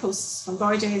 Rarely, mycosis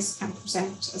fungoides can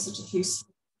present as a diffuse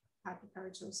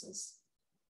hyperkeratosis.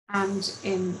 And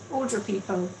in older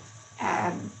people,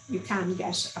 you can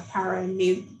get a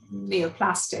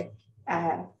paraneoplastic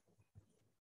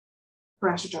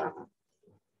keratoderma,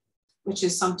 which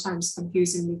is sometimes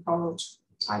confusingly called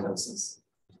tylosis.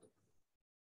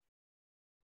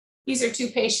 These are two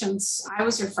patients I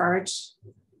was referred.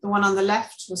 The one on the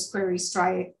left was query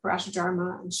striate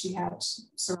keratoderma, and she had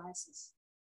psoriasis.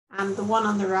 And the one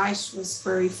on the right was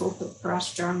query focal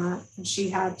keratoderma, and she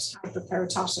had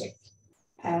hyperkeratotic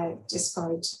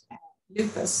discoid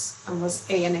lupus and was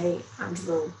ANA and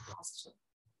Rho positive.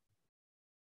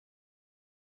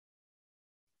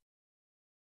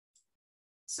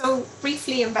 So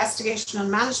briefly, investigation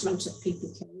and management of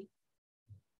PPK.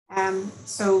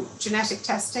 So genetic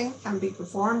testing can be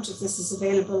performed if this is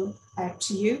available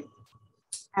to you.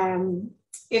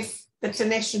 If the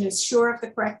clinician is sure of the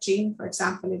correct gene, for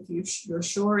example, if you're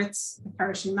sure it's a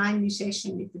keratin 9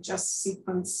 mutation, you could just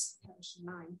sequence keratin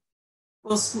 9.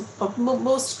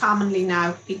 Most commonly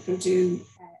now, people do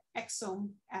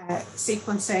exome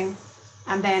sequencing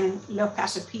and then look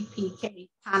at a PPK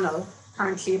panel,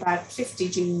 currently about 50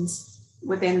 genes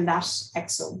within that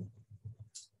exome.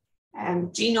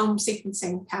 Genome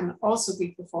sequencing can also be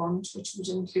performed, which would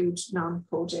include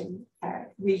non-coding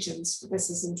regions, but this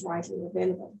isn't widely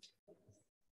available.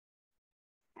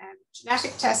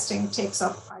 Genetic testing takes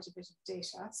up quite a bit of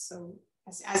data. So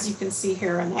as you can see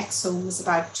here, an exome is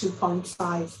about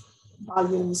 2.5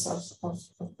 volumes of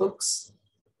books.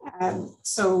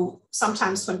 So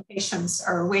sometimes when patients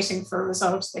are waiting for a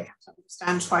result, they can't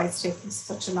understand why it's taking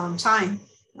such a long time.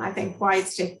 And I think why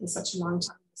it's taking such a long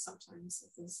time is sometimes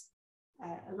it is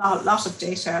a lot of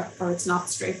data, or it's not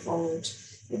straightforward.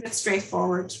 If it's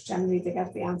straightforward, generally they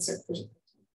get the answer pretty quickly.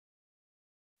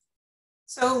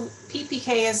 So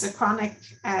PPK is a chronic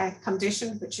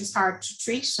condition which is hard to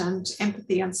treat, and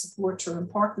empathy and support are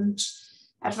important.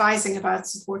 Advising about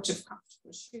supportive,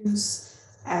 comfortable shoes,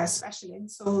 special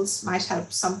insoles might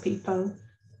help some people,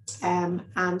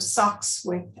 and socks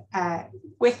with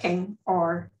wicking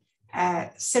or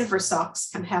silver socks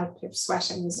can help if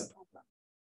sweating is a problem.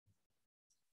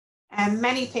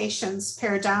 Many patients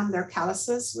pare down their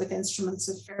calluses with instruments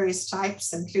of various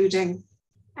types, including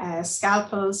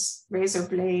scalpels, razor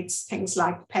blades, things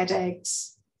like ped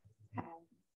eggs,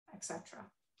 etc.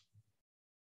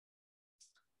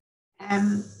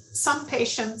 Some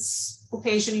patients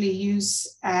occasionally use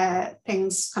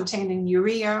things containing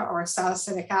urea or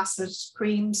salicylic acid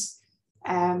creams,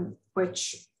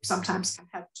 which sometimes can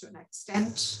help to an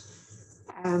extent.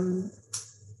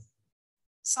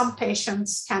 Some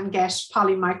patients can get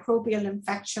polymicrobial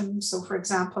infection. So for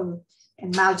example,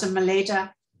 in Malta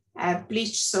Maleda,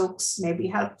 bleach soaks may be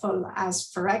helpful as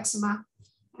for eczema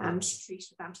and treat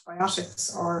with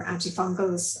antibiotics or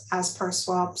antifungals as per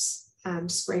swabs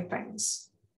and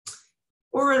scrapings.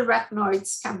 Oral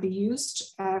retinoids can be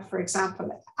used, for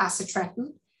example,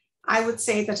 acitretin. I would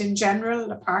say that in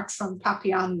general, apart from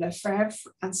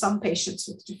Papillon-Lefebvre and some patients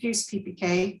with diffuse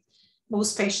PPK,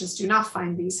 most patients do not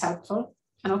find these helpful.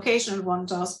 An occasional one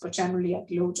does, but generally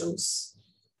at low dose.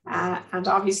 And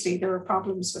obviously there are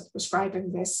problems with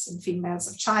prescribing this in females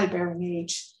of childbearing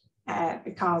age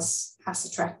because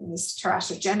acitretin is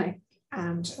teratogenic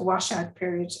and a washout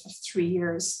period of 3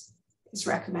 years is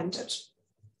recommended.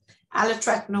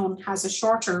 Alitretinoin has a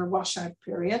shorter washout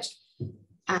period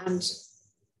and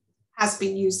has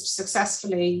been used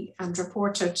successfully and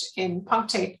reported in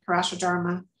punctate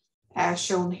keratoderma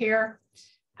shown here,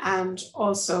 and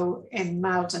also in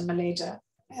mild and Maleda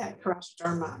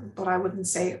keratoderma, but I wouldn't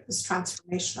say it was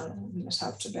transformational. I mean, it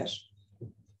helped a bit.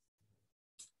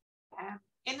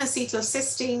 In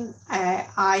acetylcysteine,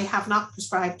 I have not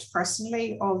prescribed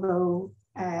personally, although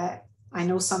I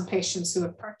know some patients who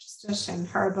have purchased it in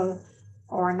herbal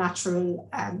or natural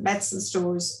medicine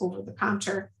stores over the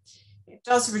counter. It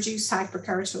does reduce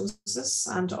hyperkeratosis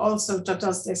and also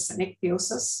does this in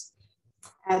ichthyosis.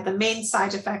 The main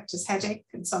side effect is headache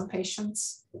in some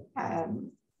patients,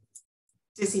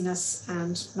 dizziness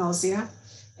and nausea.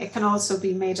 It can also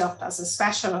be made up as a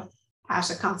special at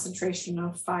a concentration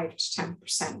of 5 to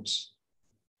 10%.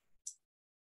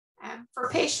 For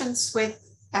patients with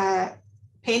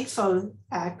painful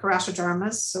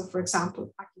keratodermas, so for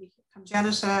example, acne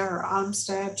congenita or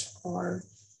Olmsted or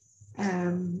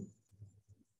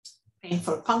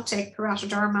painful punctate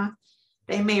keratoderma,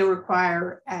 they may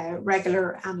require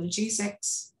regular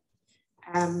analgesics.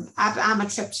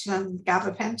 Amitriptyline,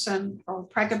 gabapentin, or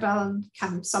pregabalin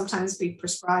can sometimes be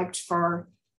prescribed for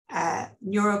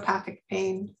neuropathic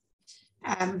pain.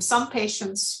 Some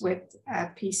patients with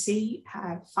PC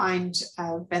find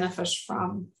benefit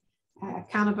from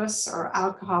cannabis or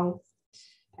alcohol.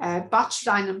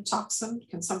 Botulinum toxin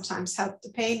can sometimes help the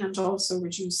pain and also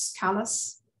reduce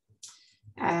callus.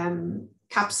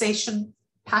 Capsaicin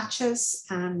patches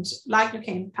and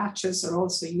lidocaine patches are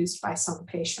also used by some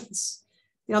patients.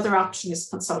 The other option is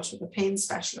consult with a pain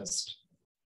specialist.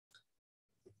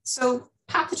 So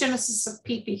pathogenesis of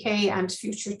PPK and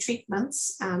future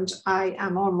treatments, and I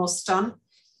am almost done.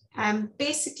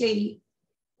 Basically,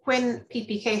 when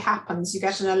PPK happens, you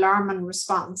get an alarming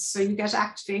response. So you get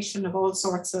activation of all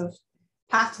sorts of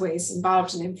pathways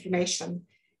involved in inflammation,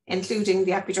 including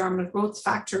the epidermal growth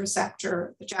factor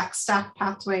receptor, the JAK-STAT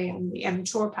pathway, and the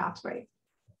mTOR pathway.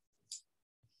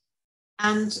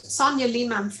 And Sonia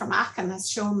Lehmann from Aachen has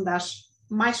shown that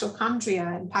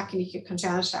mitochondria in Pachyonychia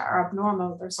congenita are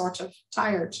abnormal. They're sort of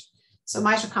tired. So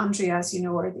mitochondria, as you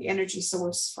know, are the energy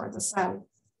source for the cell.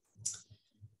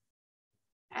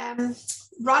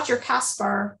 Roger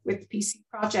Kaspar with the PC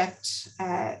project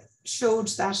showed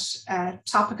that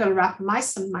topical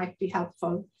rapamycin might be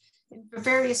helpful in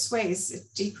various ways. It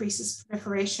decreases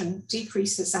proliferation,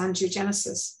 decreases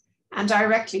angiogenesis, and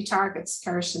directly targets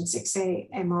keratin 6A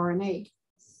mRNA.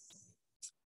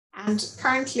 And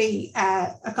currently,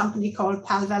 a company called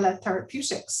Palmoplantar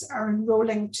Therapeutics are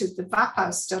enrolling to the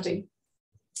VAPA study,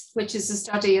 which is a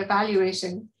study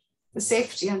evaluating the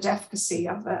safety and efficacy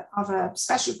of a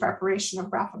special preparation of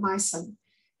rapamycin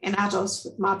in adults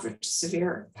with moderate to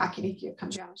severe Pachyonychia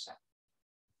congenita.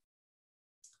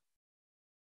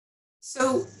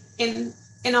 So in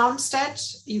Olmsted,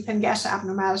 you can get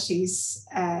abnormalities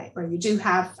where you do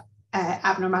have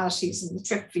abnormalities in the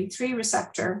TRPV3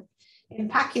 receptor. In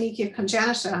Pachyonychia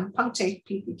congenita and punctate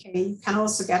PPK, you can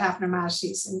also get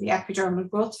abnormalities in the epidermal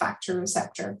growth factor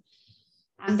receptor.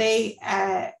 And they,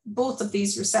 both of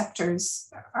these receptors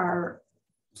are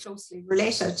closely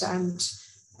related, and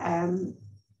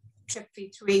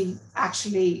TRPV3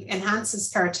 actually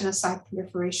enhances keratinocyte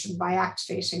proliferation by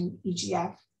activating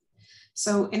EGF.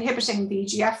 So inhibiting the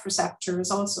EGF receptor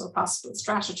is also a possible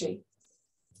strategy.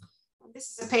 And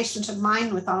this is a patient of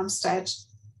mine with Olmsted,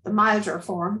 the milder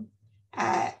form,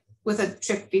 with a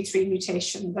TRPV3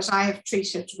 mutation that I have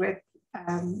treated with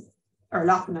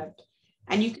erlotinib.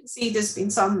 And you can see there's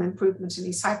been some improvement in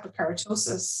his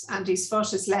hyperkeratosis, and his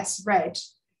foot is less red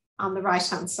on the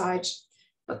right-hand side.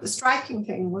 But the striking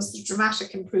thing was the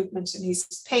dramatic improvement in his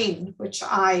pain, which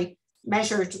I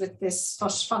measured with this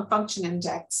foot function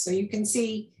index. So you can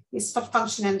see his foot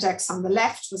function index on the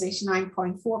left was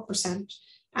 89.4%,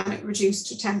 and it reduced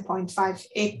to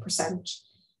 10.58%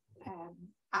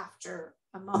 after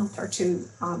a month or two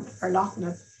on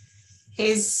erlotinib.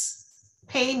 His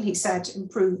pain, he said,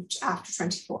 improved after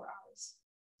 24 hours.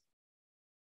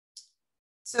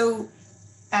 So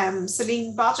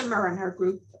Celine Bodimer and her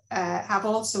group have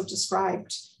also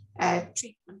described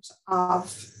treatment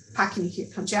of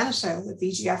Pachyonychia congenita with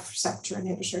EGF receptor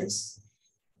inhibitors,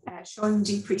 showing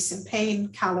decrease in pain,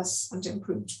 callus, and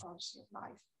improved quality of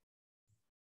life.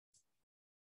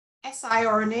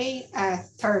 siRNA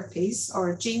therapies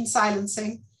or gene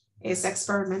silencing is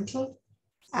experimental.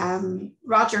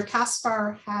 Roger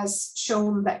Kaspar has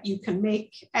shown that you can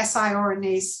make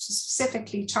siRNAs to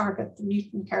specifically target the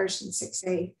mutant keratin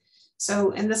 6A.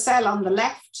 So in the cell on the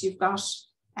left, you've got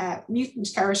mutant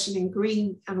keratin in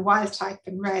green and wild type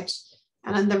in red.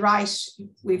 And on the right,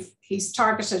 he's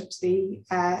targeted the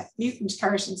mutant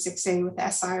keratin 6A with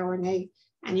siRNA,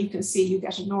 and you can see you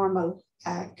get a normal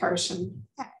keratin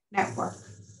network.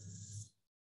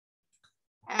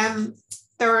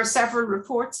 There are several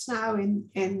reports now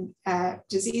in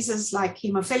diseases like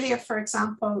hemophilia, for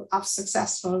example, of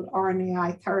successful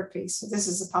RNAi therapy. So this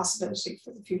is a possibility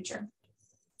for the future.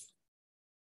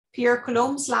 Pierre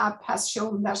Coulombe's lab has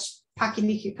shown that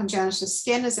Pachyonychia congenita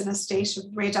skin is in a state of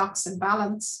redox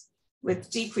imbalance with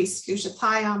decreased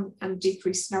glutathione and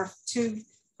decreased NRF2,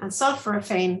 and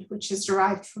sulforaphane, which is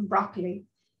derived from broccoli,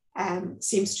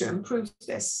 seems to improve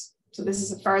this. So this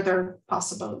is a further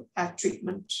possible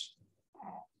treatment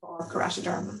for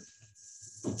keratoderma.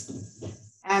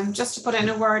 Just to put in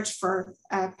a word for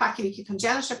Pachyonychia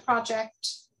congenita project,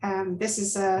 this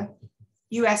is a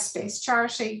US-based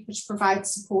charity which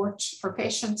provides support for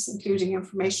patients, including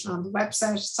information on the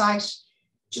website,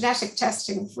 genetic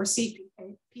testing for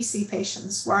PC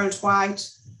patients worldwide,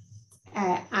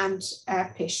 and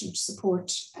patient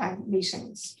support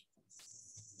meetings.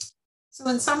 So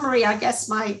in summary, I guess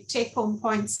my take-home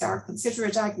points are: consider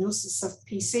a diagnosis of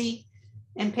PC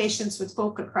in patients with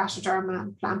focal keratoderma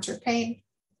and plantar pain.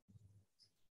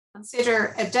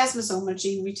 Consider a desmosomal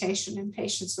gene mutation in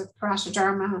patients with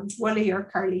keratoderma and woolly or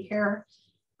curly hair,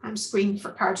 and screen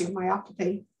for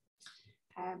cardiomyopathy.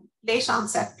 Late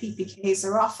onset PPKs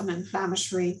are often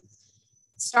inflammatory.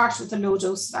 Start with a low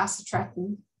dose of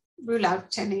acitretin, rule out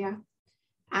tinea,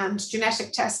 and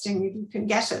genetic testing, if you can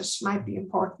get it, might be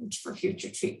important for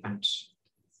future treatment.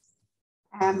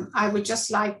 I would just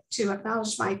like to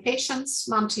acknowledge my patients,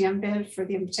 Monty and Bill, for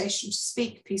the invitation to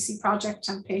speak, PC Project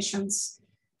and patients,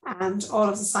 and all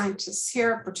of the scientists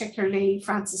here, particularly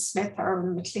Francis Smith,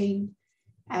 Erwin McLean,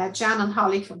 Jan and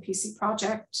Holly from PC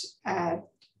Project,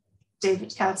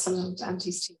 David Kelzel and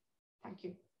his team. Thank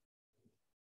you.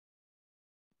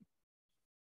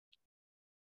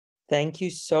 Thank you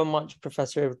so much,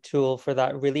 Professor O'Toole, for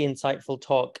that really insightful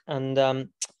talk. And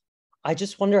I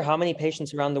just wonder how many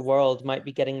patients around the world might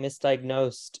be getting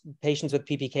misdiagnosed. Patients with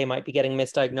PPK might be getting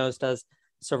misdiagnosed as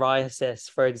psoriasis,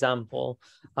 for example.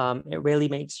 It really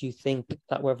makes you think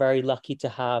that we're very lucky to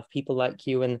have people like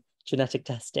you and genetic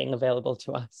testing available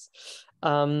to us.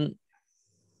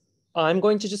 I'm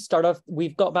going to just start off.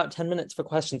 We've got about 10 minutes for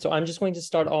questions, so I'm just going to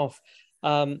start off.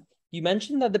 You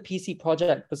mentioned that the PC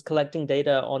Project was collecting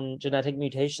data on genetic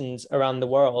mutations around the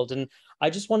world. And I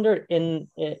just wonder,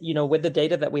 with the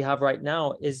data that we have right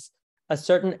now, is a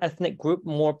certain ethnic group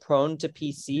more prone to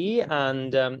PC?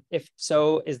 And if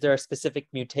so, is there a specific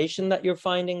mutation that you're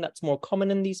finding that's more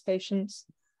common in these patients?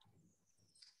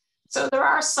 So there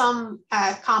are some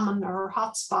common or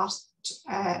hotspot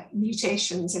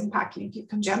mutations in Pachyonychia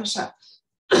congenita,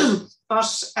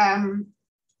 but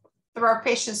there are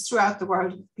patients throughout the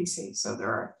world with PC. So there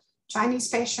are Chinese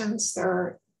patients, there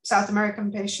are South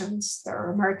American patients, there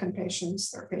are American patients,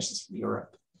 there are patients from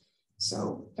Europe.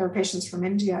 So there are patients from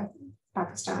India,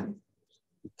 Pakistan,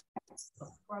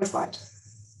 worldwide.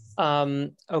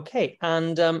 Okay,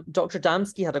 and Dr.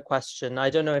 Damsky had a question. I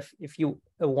don't know if you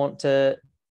want to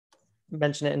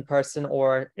mention it in person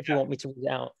or if you want me to read it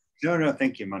out. No,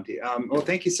 thank you, Monty. Well,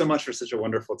 thank you so much for such a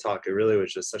wonderful talk. It really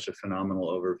was just such a phenomenal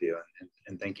overview,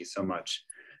 and thank you so much.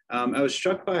 I was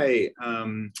struck by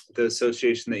the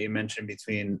association that you mentioned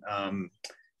between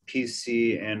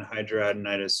PC and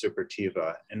hidradenitis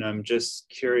suppurativa, and I'm just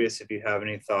curious if you have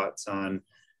any thoughts on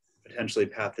potentially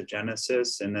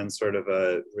pathogenesis, and then sort of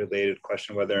a related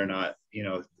question whether or not,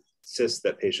 cysts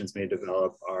that patients may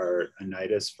develop are a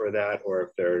nidus for that, or if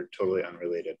they're totally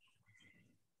unrelated.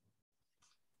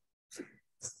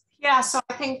 Yeah, so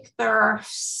I think there are,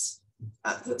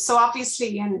 so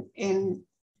obviously in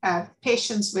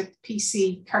patients with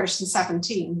PC keratin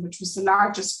 17, which was the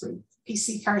largest group,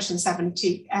 PC keratin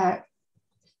 17,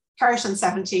 keratin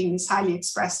 17 is highly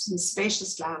expressed in the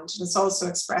sebaceous gland, and it's also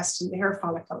expressed in the hair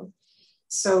follicle.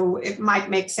 So it might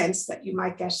make sense that you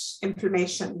might get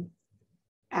inflammation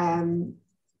in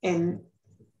the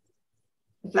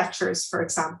flexures, for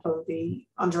example, the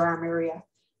underarm area,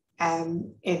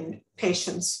 in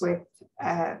patients with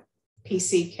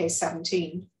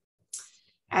PCK17.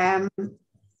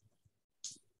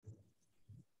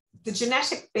 The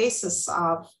genetic basis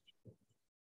of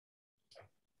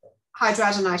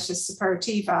hidradenitis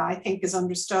suppurativa, I think, is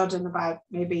understood in about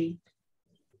maybe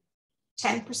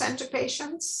 10% of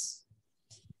patients.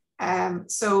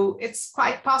 So it's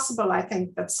quite possible, I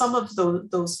think, that some of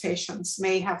those patients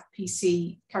may have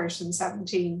PC keratin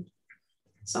 17,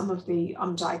 some of the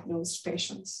undiagnosed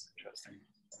patients. Interesting.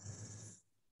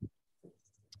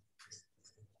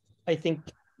 I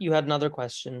think you had another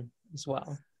question as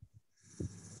well.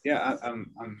 Yeah,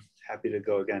 I'm happy to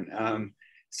go again.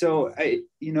 So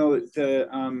you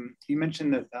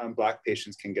mentioned that Black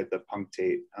patients can get the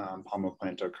punctate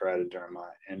palmoplantar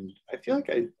keratoderma, and I feel like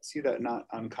I see that not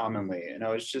uncommonly. And I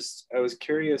was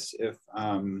curious if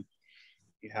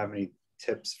you have any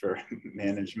tips for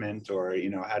management, or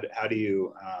how do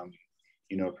you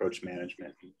approach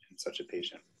management in such a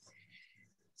patient?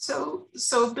 So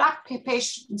Black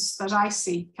patients that I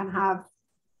see can have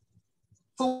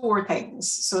 4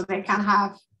 things. So they can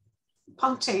have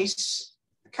punctate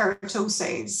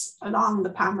keratoses along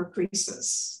the palmar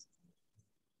creases,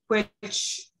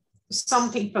 which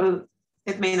some people,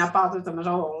 it may not bother them at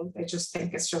all. They just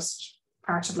think it's just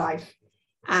part of life.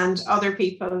 And other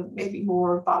people may be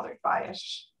more bothered by it.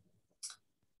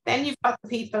 Then you've got the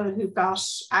people who've got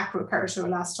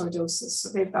acrokeratoelastoidosis. So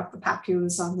they've got the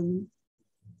papules on the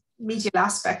medial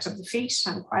aspect of the feet,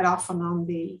 and quite often on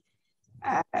the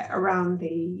around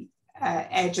the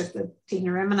edge of the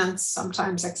thenar eminence,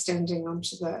 sometimes extending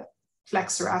onto the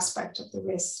flexor aspect of the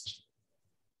wrist.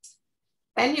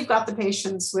 Then you've got the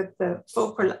patients with the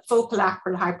focal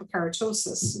acral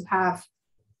hyperkeratosis who have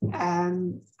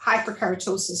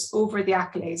hyperkeratosis over the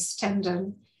Achilles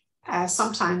tendon.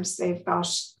 Sometimes they've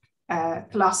got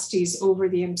callosities over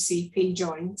the MCP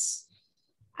joints.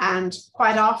 And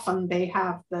quite often they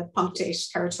have the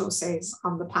punctate keratoses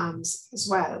on the palms as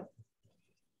well.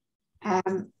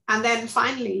 And then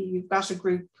finally, you've got a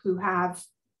group who have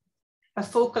a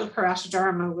focal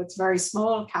keratoderma with very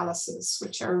small calluses,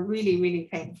 which are really, really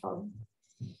painful.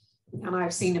 And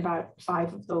I've seen about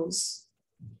 5 of those.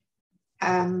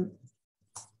 And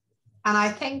I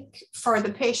think for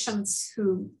the patients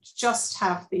who just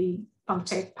have the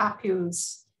punctate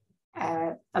papules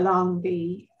along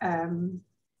the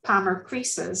palmar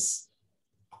creases,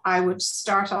 I would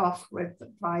start off with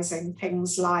advising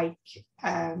things like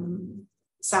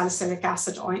salicylic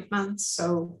acid ointments.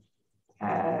 So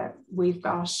we've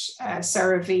got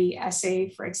CeraVe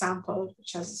SA, for example,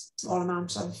 which has a small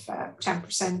amount of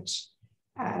 10%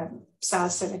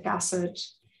 salicylic acid.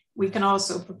 We can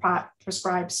also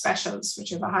prescribe specials, which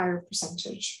have a higher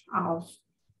percentage of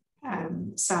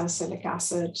salicylic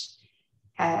acid.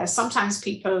 Sometimes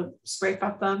people scrape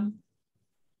at them.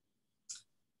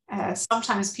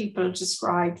 Sometimes people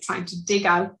describe trying to dig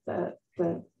out the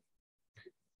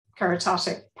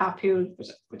keratotic papule,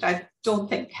 which I don't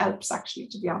think helps, actually,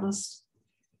 to be honest.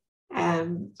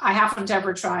 I haven't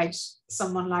ever tried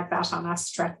someone like that on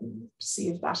acetretin to see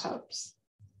if that helps.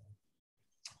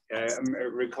 I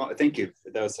recall, thank you,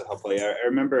 that was so helpful. Yeah, I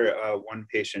remember one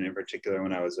patient in particular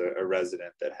when I was a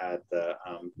resident that had the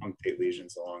punctate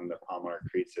lesions along the palmar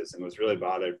creases and was really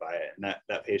bothered by it. And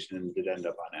that patient did end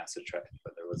up on acetretin,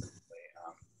 but there wasn't really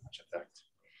much effect.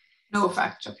 No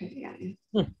effect, okay,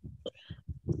 yeah.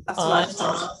 That's what I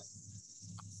thought.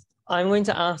 I'm going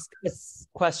to ask this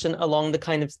question along the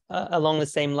kind of along the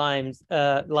same lines,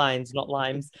 not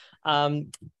limes.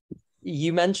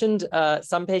 You mentioned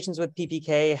some patients with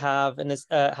PPK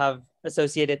have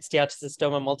associated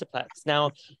steatocystoma multiplex.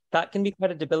 Now, that can be quite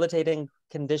a debilitating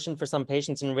condition for some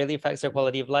patients and really affects their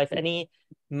quality of life. Any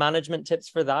management tips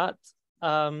for that?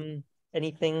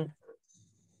 Anything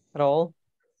at all?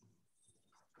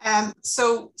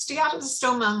 So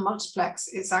steatocystoma multiplex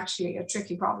is actually a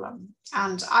tricky problem.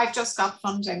 And I've just got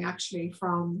funding actually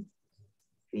from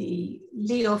the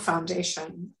Leo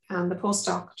Foundation, and the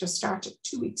postdoc just started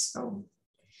 2 weeks ago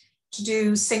to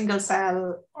do single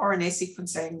cell RNA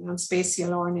sequencing and spatial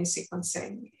RNA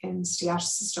sequencing in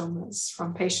steatocystomas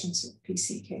from patients with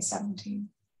PCK17.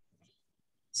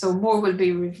 So more will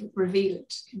be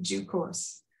revealed in due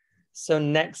course. So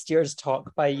next year's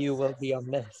talk by you will be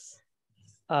on this.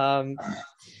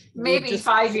 Maybe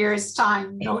 5 years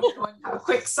time, knowing how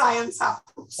quick science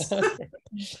happens.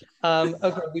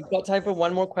 Okay, we've got time for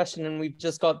one more question, and we've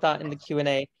just got that in the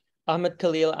Q&A. Ahmed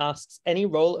Khalil asks, any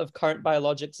role of current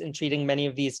biologics in treating many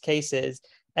of these cases?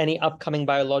 Any upcoming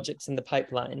biologics in the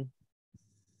pipeline?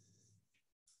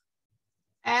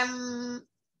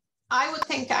 I would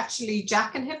think actually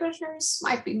JAK inhibitors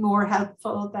might be more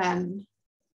helpful than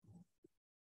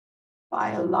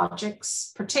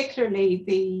biologics, particularly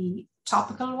the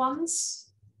topical ones.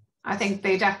 I think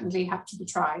they definitely have to be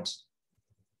tried.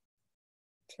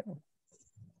 Okay.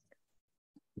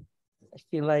 I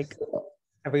feel like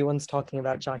everyone's talking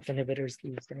about JAK inhibitors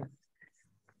these days.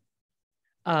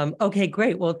 Okay,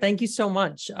 great. Well, thank you so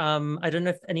much. I don't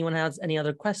know if anyone has any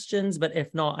other questions, but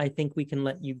if not, I think we can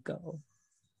let you go.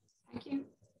 Thank you.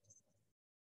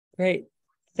 Great.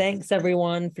 Thanks,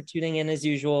 everyone, for tuning in as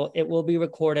usual. It will be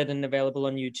recorded and available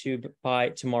on YouTube by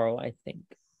tomorrow, I think.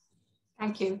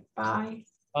 Thank you. Bye.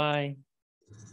 Bye.